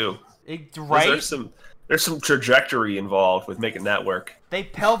hard to do. Right? There's some trajectory involved with making that work. They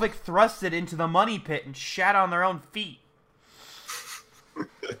pelvic thrusted into the money pit and shat on their own feet.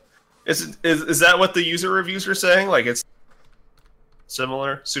 Is that what the user reviews are saying? Like, it's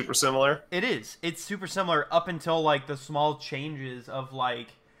similar, super similar? It is. It's super similar up until, like, the small changes of, like,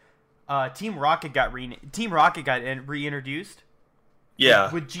 Team Rocket got reintroduced.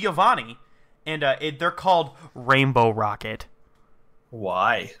 Yeah. With Giovanni. And they're called Rainbow Rocket.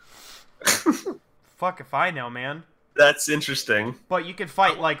 Why? Fuck if I know, man. That's interesting. But you could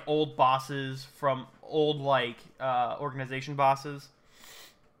fight, like, old bosses from old, like, organization bosses.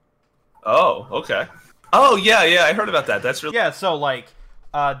 Oh, okay. Oh, yeah, I heard about that. That's really... Yeah, so, like,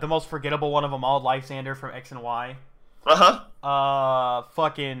 the most forgettable one of them all, Lysander from X and Y. Uh-huh.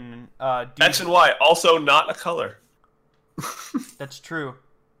 Fucking, X and Y, also not a color. That's true.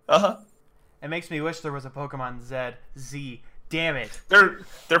 Uh-huh. It makes me wish there was a Pokemon Z. Damn it.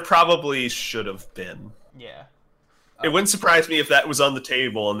 There probably should have been. Yeah. It wouldn't surprise me if that was on the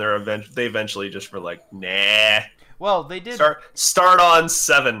table and they eventually just were like, nah. Well, they did... Start on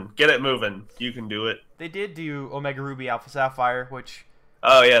 7. Get it moving. You can do it. They did do Omega Ruby Alpha Sapphire, which...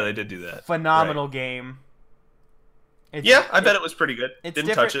 Oh, yeah, they did do that. Phenomenal game. I bet it was pretty good.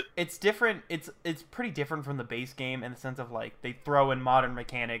 Didn't touch it. It's different. It's pretty different from the base game in the sense of, like, they throw in modern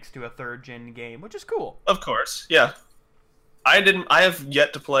mechanics to a third-gen game, which is cool. Of course, yeah. I have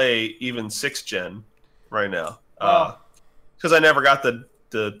yet to play even 6th gen right now. Because I never got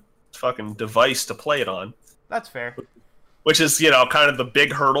the fucking device to play it on. That's fair. Which is, kind of the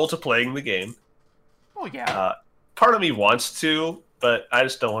big hurdle to playing the game. Well, yeah. Part of me wants to, but I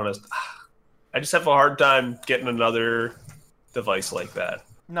just don't want to... I just have a hard time getting another device like that.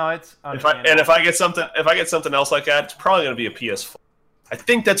 No, it's if I get something else like that, it's probably going to be a PS4. I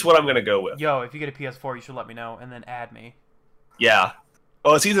think that's what I'm going to go with. Yo, if you get a PS4, you should let me know and then add me. Yeah.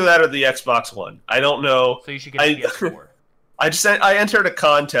 Oh, it's either that or the Xbox One. I don't know. So you should get a PS4. I entered a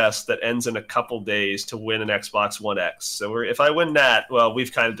contest that ends in a couple days to win an Xbox One X. So if I win that, well,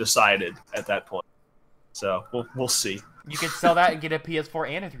 we've kind of decided at that point. So we'll see. You could sell that and get a PS4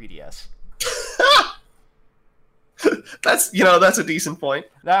 and a 3DS. That's a decent point.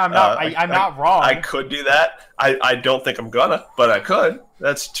 I'm not wrong. I could do that. I don't think I'm gonna, but I could.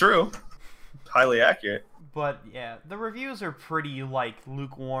 That's true. Highly accurate. But yeah, the reviews are pretty, like,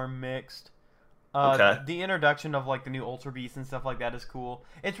 lukewarm mixed. Okay. The introduction of, like, the new Ultra Beast and stuff like that is cool.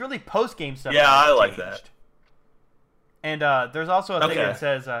 It's really post-game stuff. Yeah, I like that. And there's also a thing that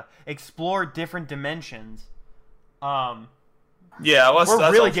says explore different dimensions. Yeah,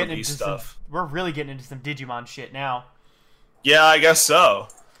 we're really getting into stuff. We're really getting into some Digimon shit now. Yeah, I guess so.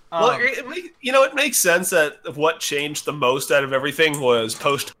 Well, it makes sense that what changed the most out of everything was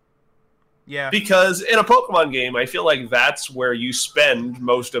post. Yeah. Because in a Pokemon game, I feel like that's where you spend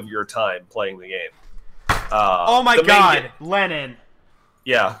most of your time playing the game. Oh my god, Lennon.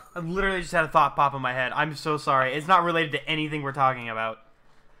 Yeah. I literally just had a thought pop in my head. I'm so sorry. It's not related to anything we're talking about.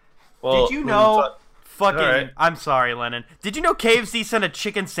 Well, did you know... Right. I'm sorry, Lennon. Did you know KFC sent a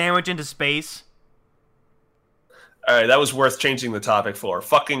chicken sandwich into space? Alright, that was worth changing the topic for.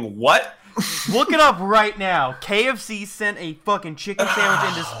 Fucking what? Look it up right now. KFC sent a fucking chicken sandwich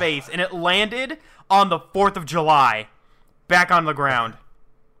into space, and it landed on the 4th of July. Back on the ground.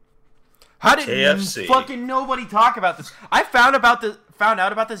 How did KFC. Fucking nobody talk about this? I found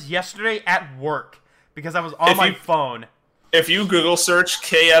out about this yesterday at work because I was on my phone. If you Google search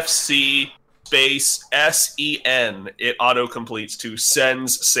KFC space SEN, it auto-completes to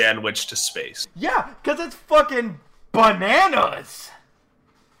sends sandwich to space. Yeah, because it's fucking bananas.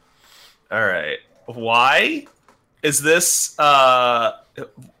 Alright. Why? Is this, So,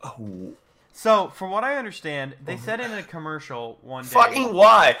 from what I understand, they said in a commercial one day... Fucking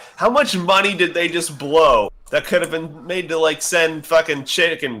why? How much money did they just blow that could have been made to, like, send fucking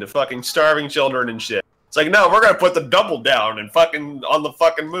chicken to fucking starving children and shit? It's like, no, we're gonna put the double down and fucking on the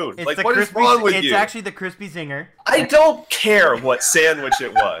fucking moon. It's like, what is wrong with you? It's actually the Crispy Zinger. I don't care what sandwich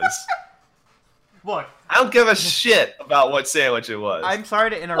it was. Look. I don't give a shit about what sandwich it was. I'm sorry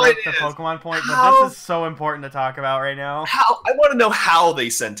to interrupt the Pokemon point, but this is so important to talk about right now. I want to know how they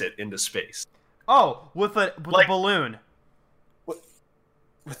sent it into space. Oh, with a balloon.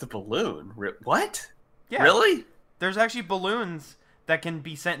 With a balloon? What? Yeah. Really? There's actually balloons that can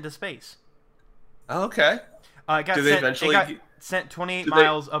be sent into space. Okay. It got sent 28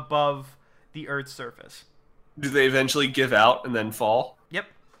 miles above the Earth's surface. Do they eventually give out and then fall? Yep.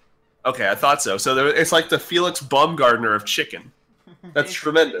 Okay, I thought so. So it's like the Felix Baumgartner of chicken. That's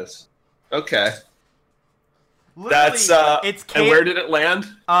tremendous. Okay. Literally, and where did it land?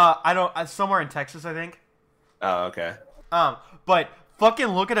 I don't. Somewhere in Texas, I think. Oh, okay. But fucking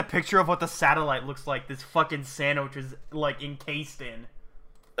look at a picture of what the satellite looks like. This fucking sandwich is like encased in.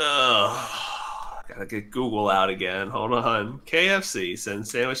 Ugh. Gotta get Google out again. Hold on. KFC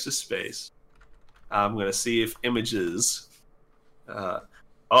sends sandwich to space. I'm gonna see if images. For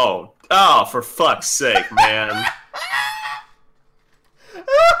fuck's sake, man.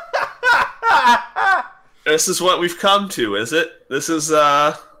 This is what we've come to, is it? This is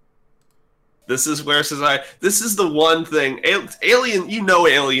where society. This is the one thing. Alien. You know,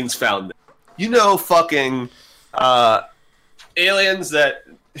 aliens found it. You know, fucking aliens that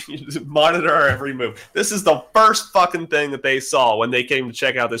monitor our every move. This is the first fucking thing that they saw when they came to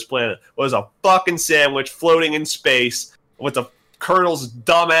check out this planet. Was a fucking sandwich floating in space with the Colonel's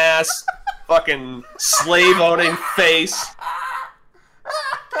dumbass fucking slave-owning face.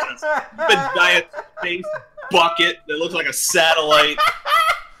 A giant space bucket that looks like a satellite.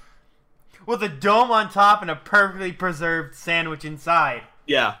 With a dome on top and a perfectly preserved sandwich inside.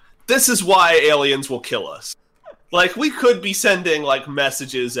 Yeah. This is why aliens will kill us. Like, we could be sending, like,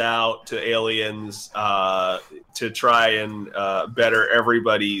 messages out to aliens to try and better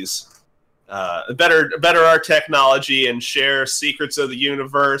everybody's... better our technology and share secrets of the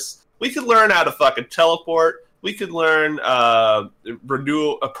universe. We could learn how to fucking teleport. We could learn a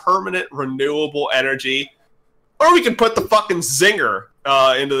permanent renewable energy. Or we could put the fucking zinger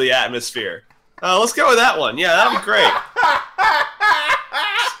into the atmosphere. Let's go with that one. Yeah, that'd be great.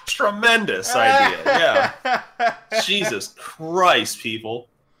 Tremendous idea. Yeah. Jesus Christ, people.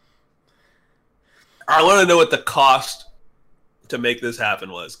 I want to know what the cost to make this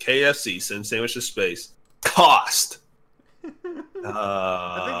happen was. KFC send sandwich to space. Cost.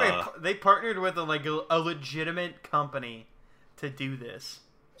 I think they partnered with a legitimate company to do this.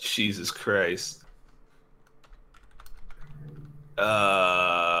 Jesus Christ.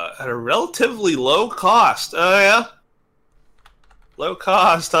 At a relatively low cost. Oh, yeah? Low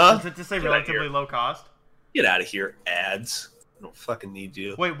cost, huh? Does it just say relatively low cost? Get out of here, ads. I don't fucking need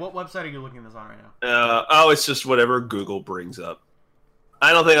you. Wait, what website are you looking this on right now? It's just whatever Google brings up.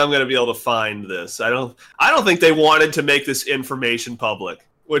 I don't think I'm going to be able to find this. I don't think they wanted to make this information public,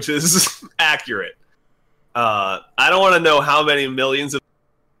 which is accurate. I don't want to know how many millions of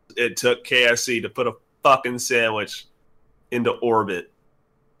it took KFC to put a fucking sandwich into orbit.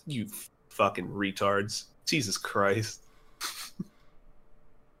 You fucking retards. Jesus Christ.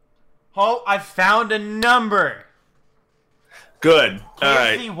 Oh, I found a number. Good. All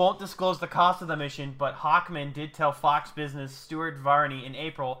right. KFC won't disclose the cost of the mission, but Hockman did tell Fox Business Stuart Varney in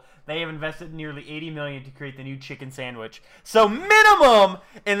April they have invested nearly $80 million to create the new chicken sandwich. So minimum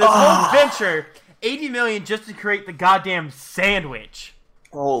in this whole venture, $80 million just to create the goddamn sandwich.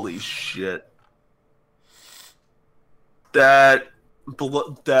 Holy shit. That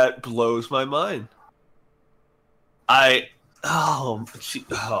blows my mind. Oh my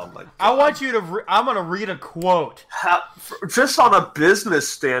God. I want you to... I'm going to read a quote. Just on a business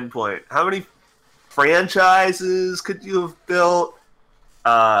standpoint, how many franchises could you have built?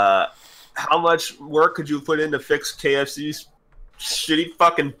 How much work could you put in to fix KFC's shitty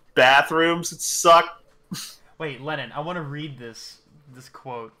fucking bathrooms that suck? Wait, Lennon, I want to read this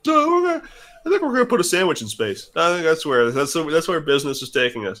quote. So I think we're gonna put a sandwich in space. I think that's where business is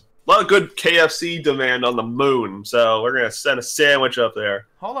taking us. A lot of good KFC demand on the moon, so we're gonna send a sandwich up there.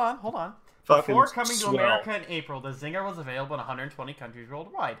 Hold on. Fucking Before coming swell. to America in April, the Zinger was available in 120 countries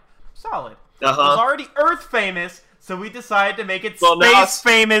worldwide. Solid. Uh-huh. It was already Earth famous, so we decided to make it space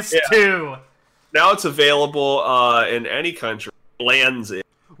famous too. Now it's available in any country. Lands in.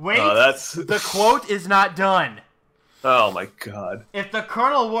 Wait, the quote is not done. Oh my God. If the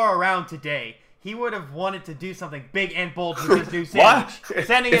Colonel were around today, he would have wanted to do something big and bold with his new sandwich.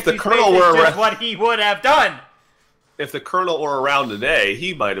 Sending it to space is just what he would have done. If the Colonel were around today,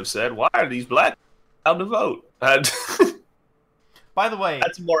 he might have said, "Why are these black allowed to vote?" By the way,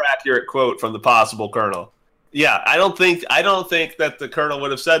 that's a more accurate quote from the possible Colonel. Yeah, I don't think that the Colonel would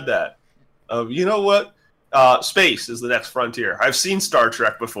have said that. You know what? Space is the next frontier. I've seen Star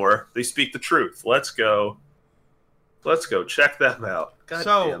Trek before. They speak the truth. Let's go check them out. God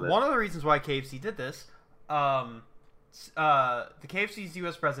damn it. One of the reasons why KFC did this, the KFC's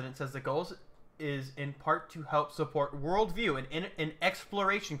U.S. president says the goal is in part to help support Worldview, an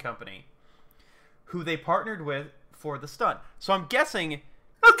exploration company, who they partnered with for the stunt. So I'm guessing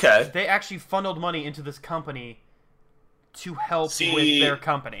Okay. They actually funneled money into this company to help with their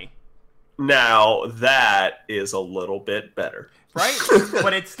company. Now, that is a little bit better. Right?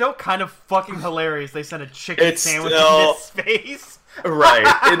 But it's still kind of fucking hilarious. They sent a chicken sandwich into space. Right.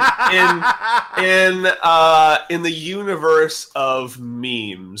 In the universe of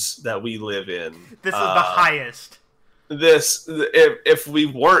memes that we live in. This is the highest. If we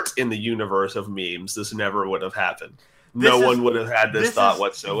weren't in the universe of memes, this never would have happened. No one would have had this thought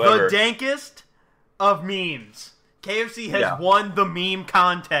whatsoever. The dankest of memes. KFC has won the meme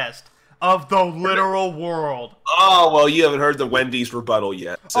contest of the literal world. Oh, well, you haven't heard the Wendy's rebuttal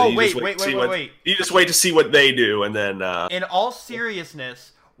yet. So wait. You just wait to see what they do, and then... In all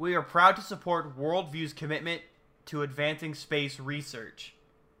seriousness, we are proud to support Worldview's commitment to advancing space research.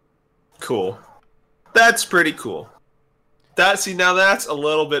 Cool. That's pretty cool. Now that's a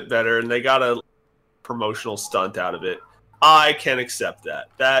little bit better, and they got a promotional stunt out of it. I can accept that.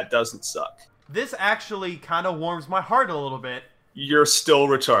 That doesn't suck. This actually kind of warms my heart a little bit. You're still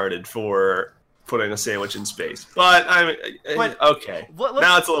retarded for putting a sandwich in space. But, okay.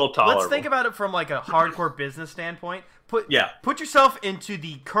 Now it's a little tolerable. Let's think about it from like a hardcore business standpoint. Put yourself into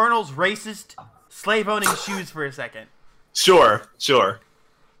the Colonel's racist, slave-owning shoes for a second. Sure.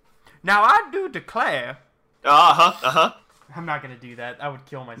 Now, I do declare... I'm not going to do that. I would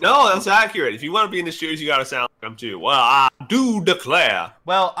kill myself. No, that's accurate. If you want to be in the shoes, you got to sound like them too. Well, I do declare.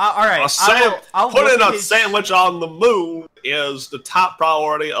 Well, all right. Putting a sandwich on the moon is the top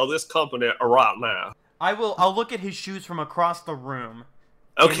priority of this company right now. I'll look at his shoes from across the room.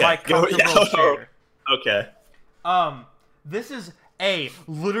 Okay. In my comfortable chair. Okay. This is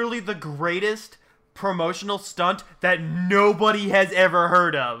literally the greatest promotional stunt that nobody has ever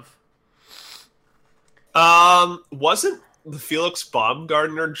heard of. Wasn't the Felix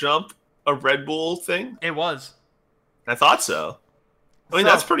Baumgartner jump a Red Bull thing? It was. I thought so. I mean,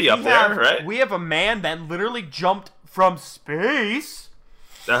 that's pretty up there, right? We have a man that literally jumped from space.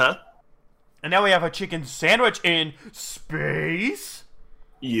 Uh-huh. And now we have a chicken sandwich in space.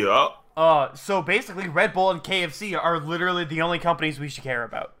 Yeah. So basically, Red Bull and KFC are literally the only companies we should care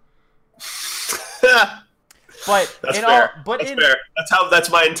about. But that's fair. Fair.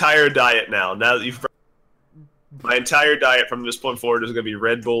 That's my entire diet now. Now that you've... My entire diet from this point forward is going to be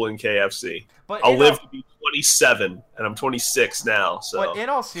Red Bull and KFC. But I'll live to be 27, and I'm 26 now. So. But in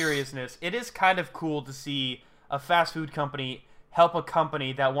all seriousness, it is kind of cool to see a fast food company help a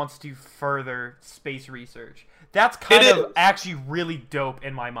company that wants to further space research. That's kind of actually really dope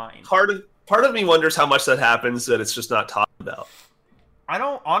in my mind. Part of me wonders how much that happens that it's just not talked about. I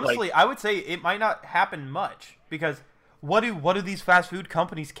don't honestly. I would say it might not happen much because what do these fast food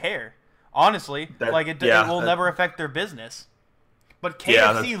companies care? Honestly, it will never affect their business. But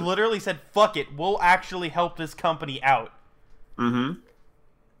KFC literally said, "Fuck it, we'll actually help this company out." Mm-hmm.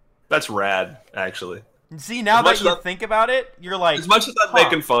 That's rad, actually. See, now that you think about it, you're like... As much as I'm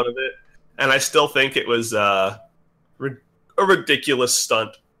making fun of it, and I still think it was a ridiculous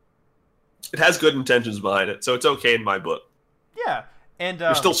stunt, it has good intentions behind it, so it's okay in my book. Yeah, and...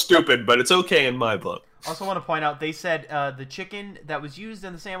 You're still stupid, but it's okay in my book. Also want to point out, they said the chicken that was used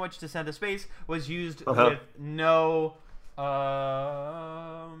in the sandwich to send to space was used with no...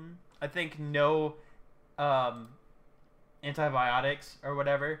 I think no antibiotics or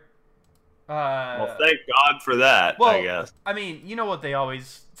whatever. Well, thank God for that, I guess. I mean, you know what they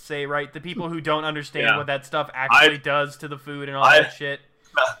always say, right? The people who don't understand what that stuff actually does to the food and all that shit.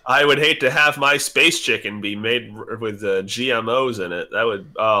 I would hate to have my space chicken be made with GMOs in it. That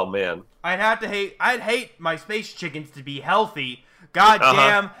would, oh man. I'd hate my space chickens to be healthy. God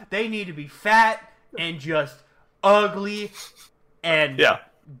damn, they need to be fat and just ugly and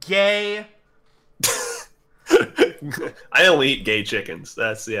gay. I only eat gay chickens.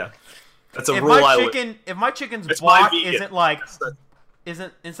 That's a rule. If my chicken's block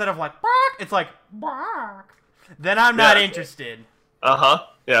isn't instead of like bark, it's like bark, then I'm not interested.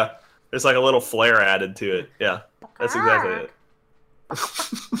 Yeah. There's like a little flair added to it. Yeah. That's exactly it.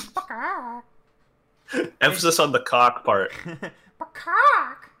 Emphasis on the cock part.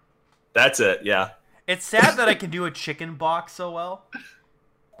 Cock. That's it, yeah. It's sad that I can do a chicken box so well.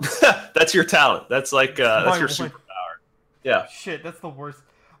 That's your talent. That's like that's your superpower. Yeah. Shit, that's the worst.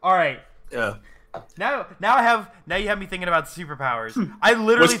 All right. Yeah. Now you have me thinking about superpowers. I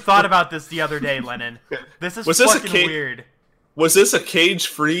literally thought about this the other day, Lennon. This is fucking weird. Was this a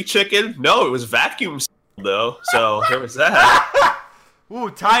cage-free chicken? No, it was vacuum sealed, though. So there was that. Ooh,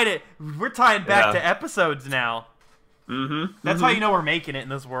 tied it. We're tying back to episodes now. Mm-hmm. That's how you know we're making it in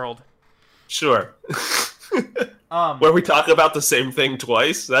this world. Sure. Where we talk about the same thing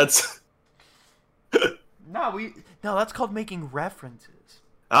twice. That's No, that's called making references.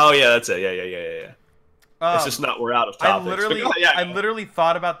 Oh yeah, that's it. Yeah. It's just not we're out of topics. I literally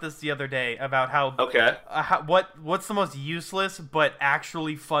thought about this the other day about how what's the most useless but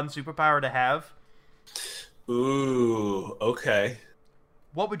actually fun superpower to have. Ooh, okay.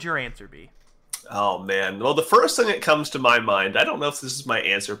 What would your answer be? Oh man, well the first thing that comes to my mind, I don't know if this is my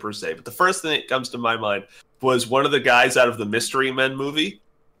answer per se, but the first thing that comes to my mind was one of the guys out of the Mystery Men movie,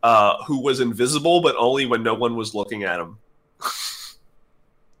 who was invisible but only when no one was looking at him.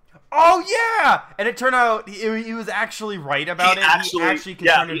 Oh yeah, and it turned out he was actually right about it. He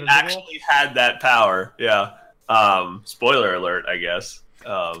actually had that power. Yeah. Spoiler alert, I guess.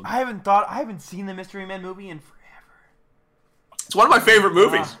 I haven't seen the Mystery Men movie in forever. It's one of my favorite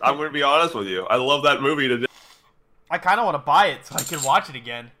movies. I'm going to be honest with you. I love that movie to death. I kind of want to buy it so I can watch it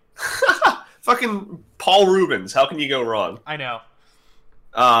again. Fucking Paul Rubens. How can you go wrong? I know.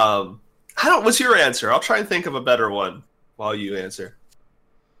 What's your answer? I'll try and think of a better one while you answer.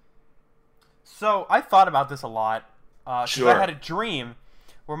 So, I thought about this a lot. Sure. I had a dream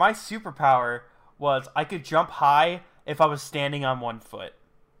where my superpower was I could jump high if I was standing on one foot.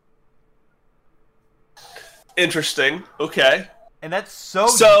 Interesting. Okay. And that's so...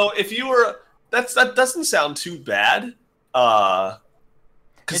 So, if you were... That doesn't sound too bad.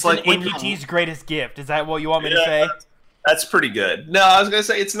 It's like an APT's greatest gift. Is that what you want me to say? That's pretty good. No, I was going to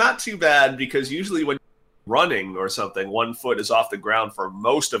say it's not too bad because usually when you're running or something, 1 foot is off the ground for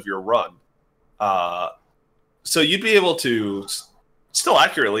most of your run. So you'd be able to still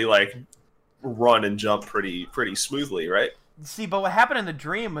accurately like run and jump pretty smoothly, right? See, but what happened in the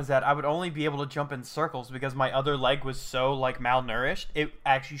dream was that I would only be able to jump in circles because my other leg was so like malnourished, it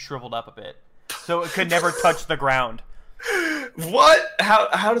actually shriveled up a bit, so it could never touch the ground. What?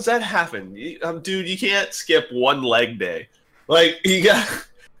 How does that happen, dude? You can't skip one leg day. Like you got.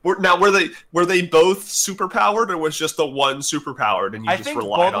 Now, were they both superpowered, or was just the one superpowered, and you just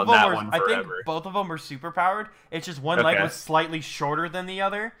relied on that one forever? I think both of them were superpowered. It's just one leg was slightly shorter than the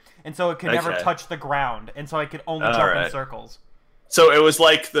other, and so it could never touch the ground, and so I could only jump in circles. So it was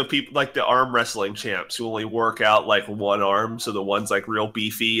like the people, like the arm wrestling champs, who only work out like one arm, so the one's like real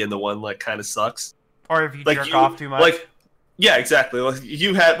beefy, and the one like kind of sucks. Or if you jerk off too much. Like, yeah, exactly. Like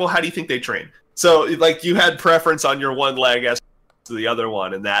you had. Well, how do you think they train? So like you had preference on your one leg as to the other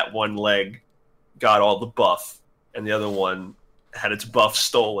one, and that one leg got all the buff, and the other one had its buff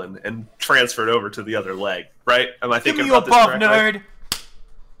stolen and transferred over to the other leg. Right? Am I thinking about this correctly?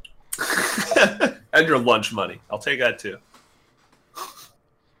 Nerd. And your lunch money. I'll take that too.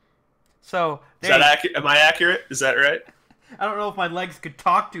 So is that accurate? Am I accurate? Is that right? I don't know if my legs could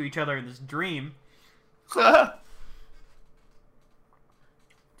talk to each other in this dream.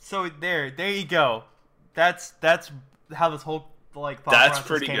 So there you go. That's how this whole thought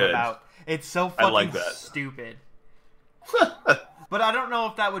process came about. It's so fucking stupid. But I don't know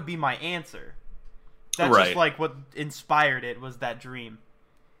if that would be my answer. That's just like what inspired it was that dream.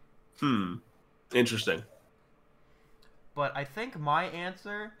 Interesting. But I think my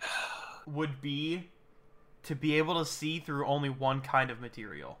answer would be to be able to see through only one kind of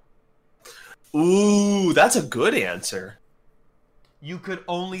material. Ooh, that's a good answer. You could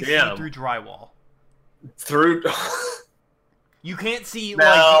only see through drywall. You can't see like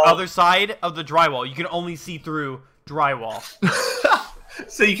the other side of the drywall. You can only see through drywall.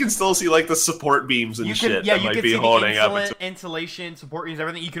 So you can still see like the support beams and shit that might be holding up. Insulation, support beams,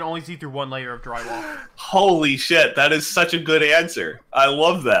 everything. You can only see through one layer of drywall. Holy shit, that is such a good answer. I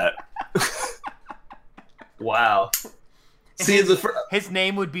love that. Wow. His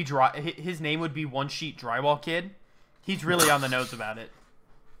name would be One Sheet Drywall Kid. He's really on the nose about it.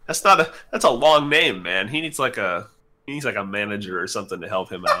 That's a long name, man. He needs like a manager or something to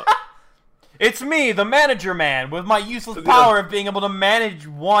help him out. It's me, the manager man, with my useless power of being able to manage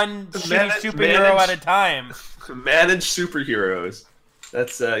one shitty superhero at a time. Manage superheroes.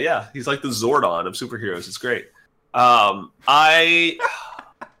 That's he's like the Zordon of superheroes. It's great. I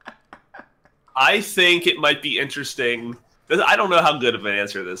think it might be interesting. I don't know how good of an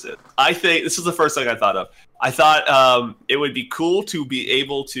answer this is. I think this is the first thing I thought of. I thought it would be cool to be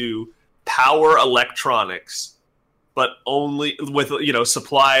able to power electronics, but only with,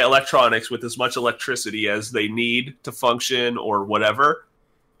 supply electronics with as much electricity as they need to function or whatever,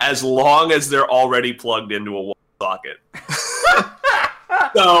 as long as they're already plugged into a wall socket.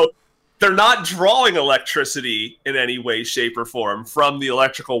 So they're not drawing electricity in any way, shape, or form from the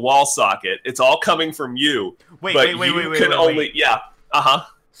electrical wall socket. It's all coming from you. Wait. Yeah.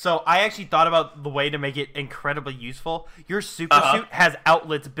 So I actually thought about the way to make it incredibly useful. Your super suit has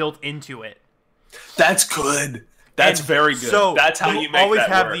outlets built into it. That's good. That's very good. So that's how you make that work. You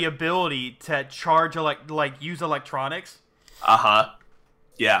always have the ability to charge use electronics.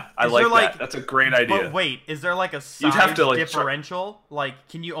 Yeah, I like that. That's a great idea. But wait, is there like a size differential? Like,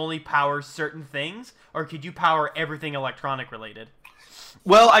 can you only power certain things, or could you power everything electronic related?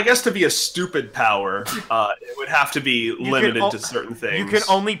 Well, I guess to be a stupid power, it would have to be limited to certain things. You can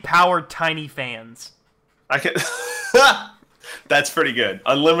only power tiny fans. I can. That's pretty good.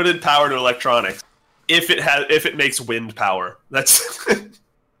 Unlimited power to electronics. If it makes wind power, that's.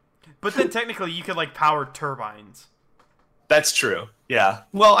 But then technically, you could like power turbines. That's true. Yeah.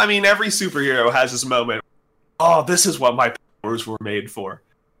 Well, I mean, every superhero has this moment. Oh, this is what my powers were made for.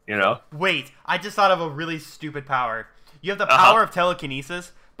 You know. Wait, I just thought of a really stupid power. You have the power of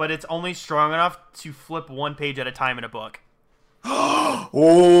telekinesis, but it's only strong enough to flip one page at a time in a book.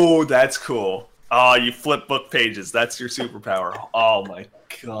 Oh, that's cool. Oh, you flip book pages. That's your superpower. Oh my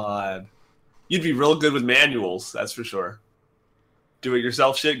god. You'd be real good with manuals, that's for sure.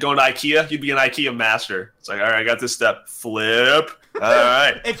 Do-it-yourself shit. Going to IKEA, you'd be an IKEA master. It's like, all right, I got this step. Flip. All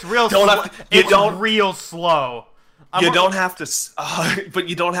right. It's real slow. It's real slow. You don't have to, but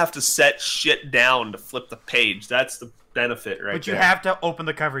you don't have to set shit down to flip the page. That's the benefit right there. But you have to open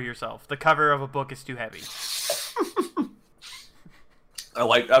the cover yourself. The cover of a book is too heavy. I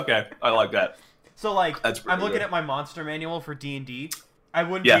like that. So like, I'm looking at my monster manual for D&D. I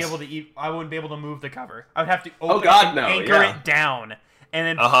wouldn't be able to I wouldn't be able to move the cover. I would have to open anchor it down and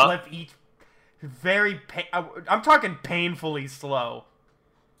then flip each. I'm talking painfully slow.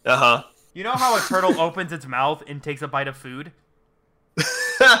 You know how a turtle opens its mouth and takes a bite of food?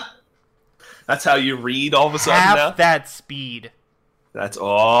 That's how you read all of a sudden Half that speed.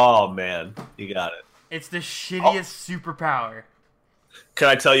 Oh man, you got it. It's the shittiest superpower. Can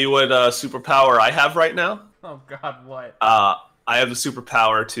I tell you what superpower I have right now? Oh god, what? I have the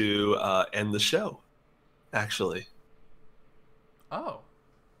superpower to end the show, actually. Oh.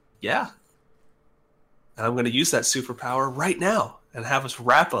 Yeah. And I'm going to use that superpower right now and have us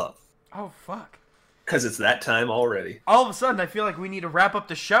wrap up. Oh, fuck. Because it's that time already. All of a sudden, I feel like we need to wrap up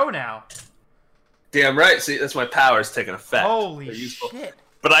the show now. Damn right. See, that's my powers taking effect. Holy shit.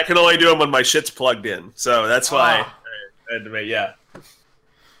 But I can only do them when my shit's plugged in. So that's why I had to make, yeah.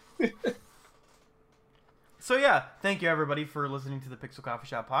 So yeah, thank you everybody for listening to the Pixel Coffee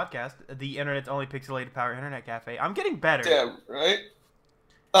Shop podcast, the internet's only pixelated power internet cafe. I'm getting better. Damn, right?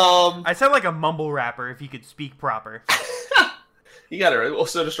 I sound like a mumble rapper if you could speak proper. You got it. Well,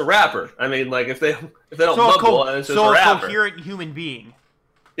 so just a rapper. I mean, like if they don't mumble, it's just a rapper. So a coherent human being.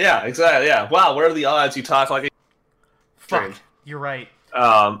 Yeah, exactly. Yeah. Wow. What are the odds you talk like a? Fuck. You're right.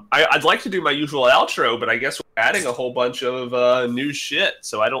 I'd like to do my usual outro, but I guess we're adding a whole bunch of new shit.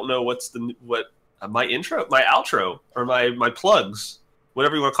 So I don't know what my intro, my outro, or my plugs,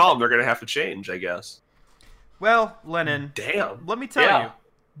 whatever you want to call them, they're going to have to change, I guess. Well, Lennon. Damn. Let me tell you.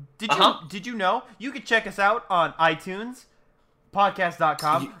 Did you know you could check us out on iTunes,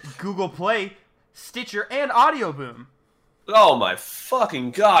 podcast.com, Google Play, Stitcher, and Audio Boom. Oh my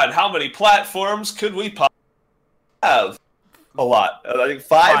fucking god! How many platforms could we have? A lot. I think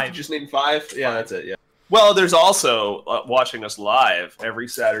 5. Did you just name 5? Yeah, that's it. Yeah. Well, there's also watching us live every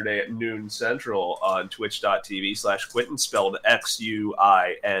Saturday at noon Central on twitch.tv/Quinten, spelled XUINTEN.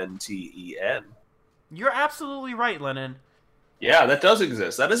 You're absolutely right, Lennon. Yeah, that does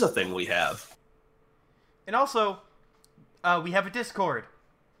exist. That is a thing we have. And also, we have a Discord.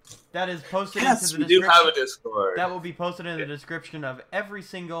 That is posted into the description. Yes, we do have a Discord. That will be posted in the description of every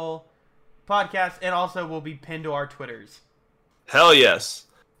single podcast, and also will be pinned to our Twitters. Hell yes.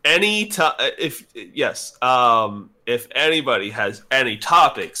 If anybody has any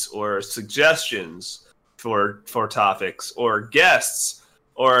topics or suggestions for topics or guests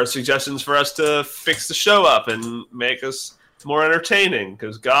or suggestions for us to fix the show up and make us more entertaining,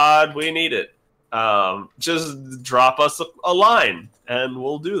 because God, we need it. Just drop us a line and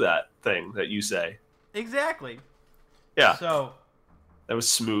we'll do that thing that you say. Exactly. Yeah. So that was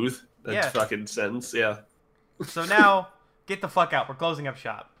smooth. That fucking sentence. Yeah. So now get the fuck out. We're closing up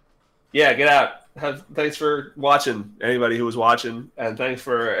shop. Yeah, get out. Thanks for watching, anybody who was watching, and thanks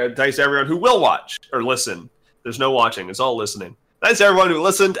to everyone who will watch or listen. There's no watching; it's all listening. Thanks to everyone who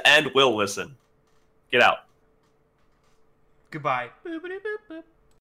listened and will listen. Get out. Goodbye. Boop, boop, boop, boop.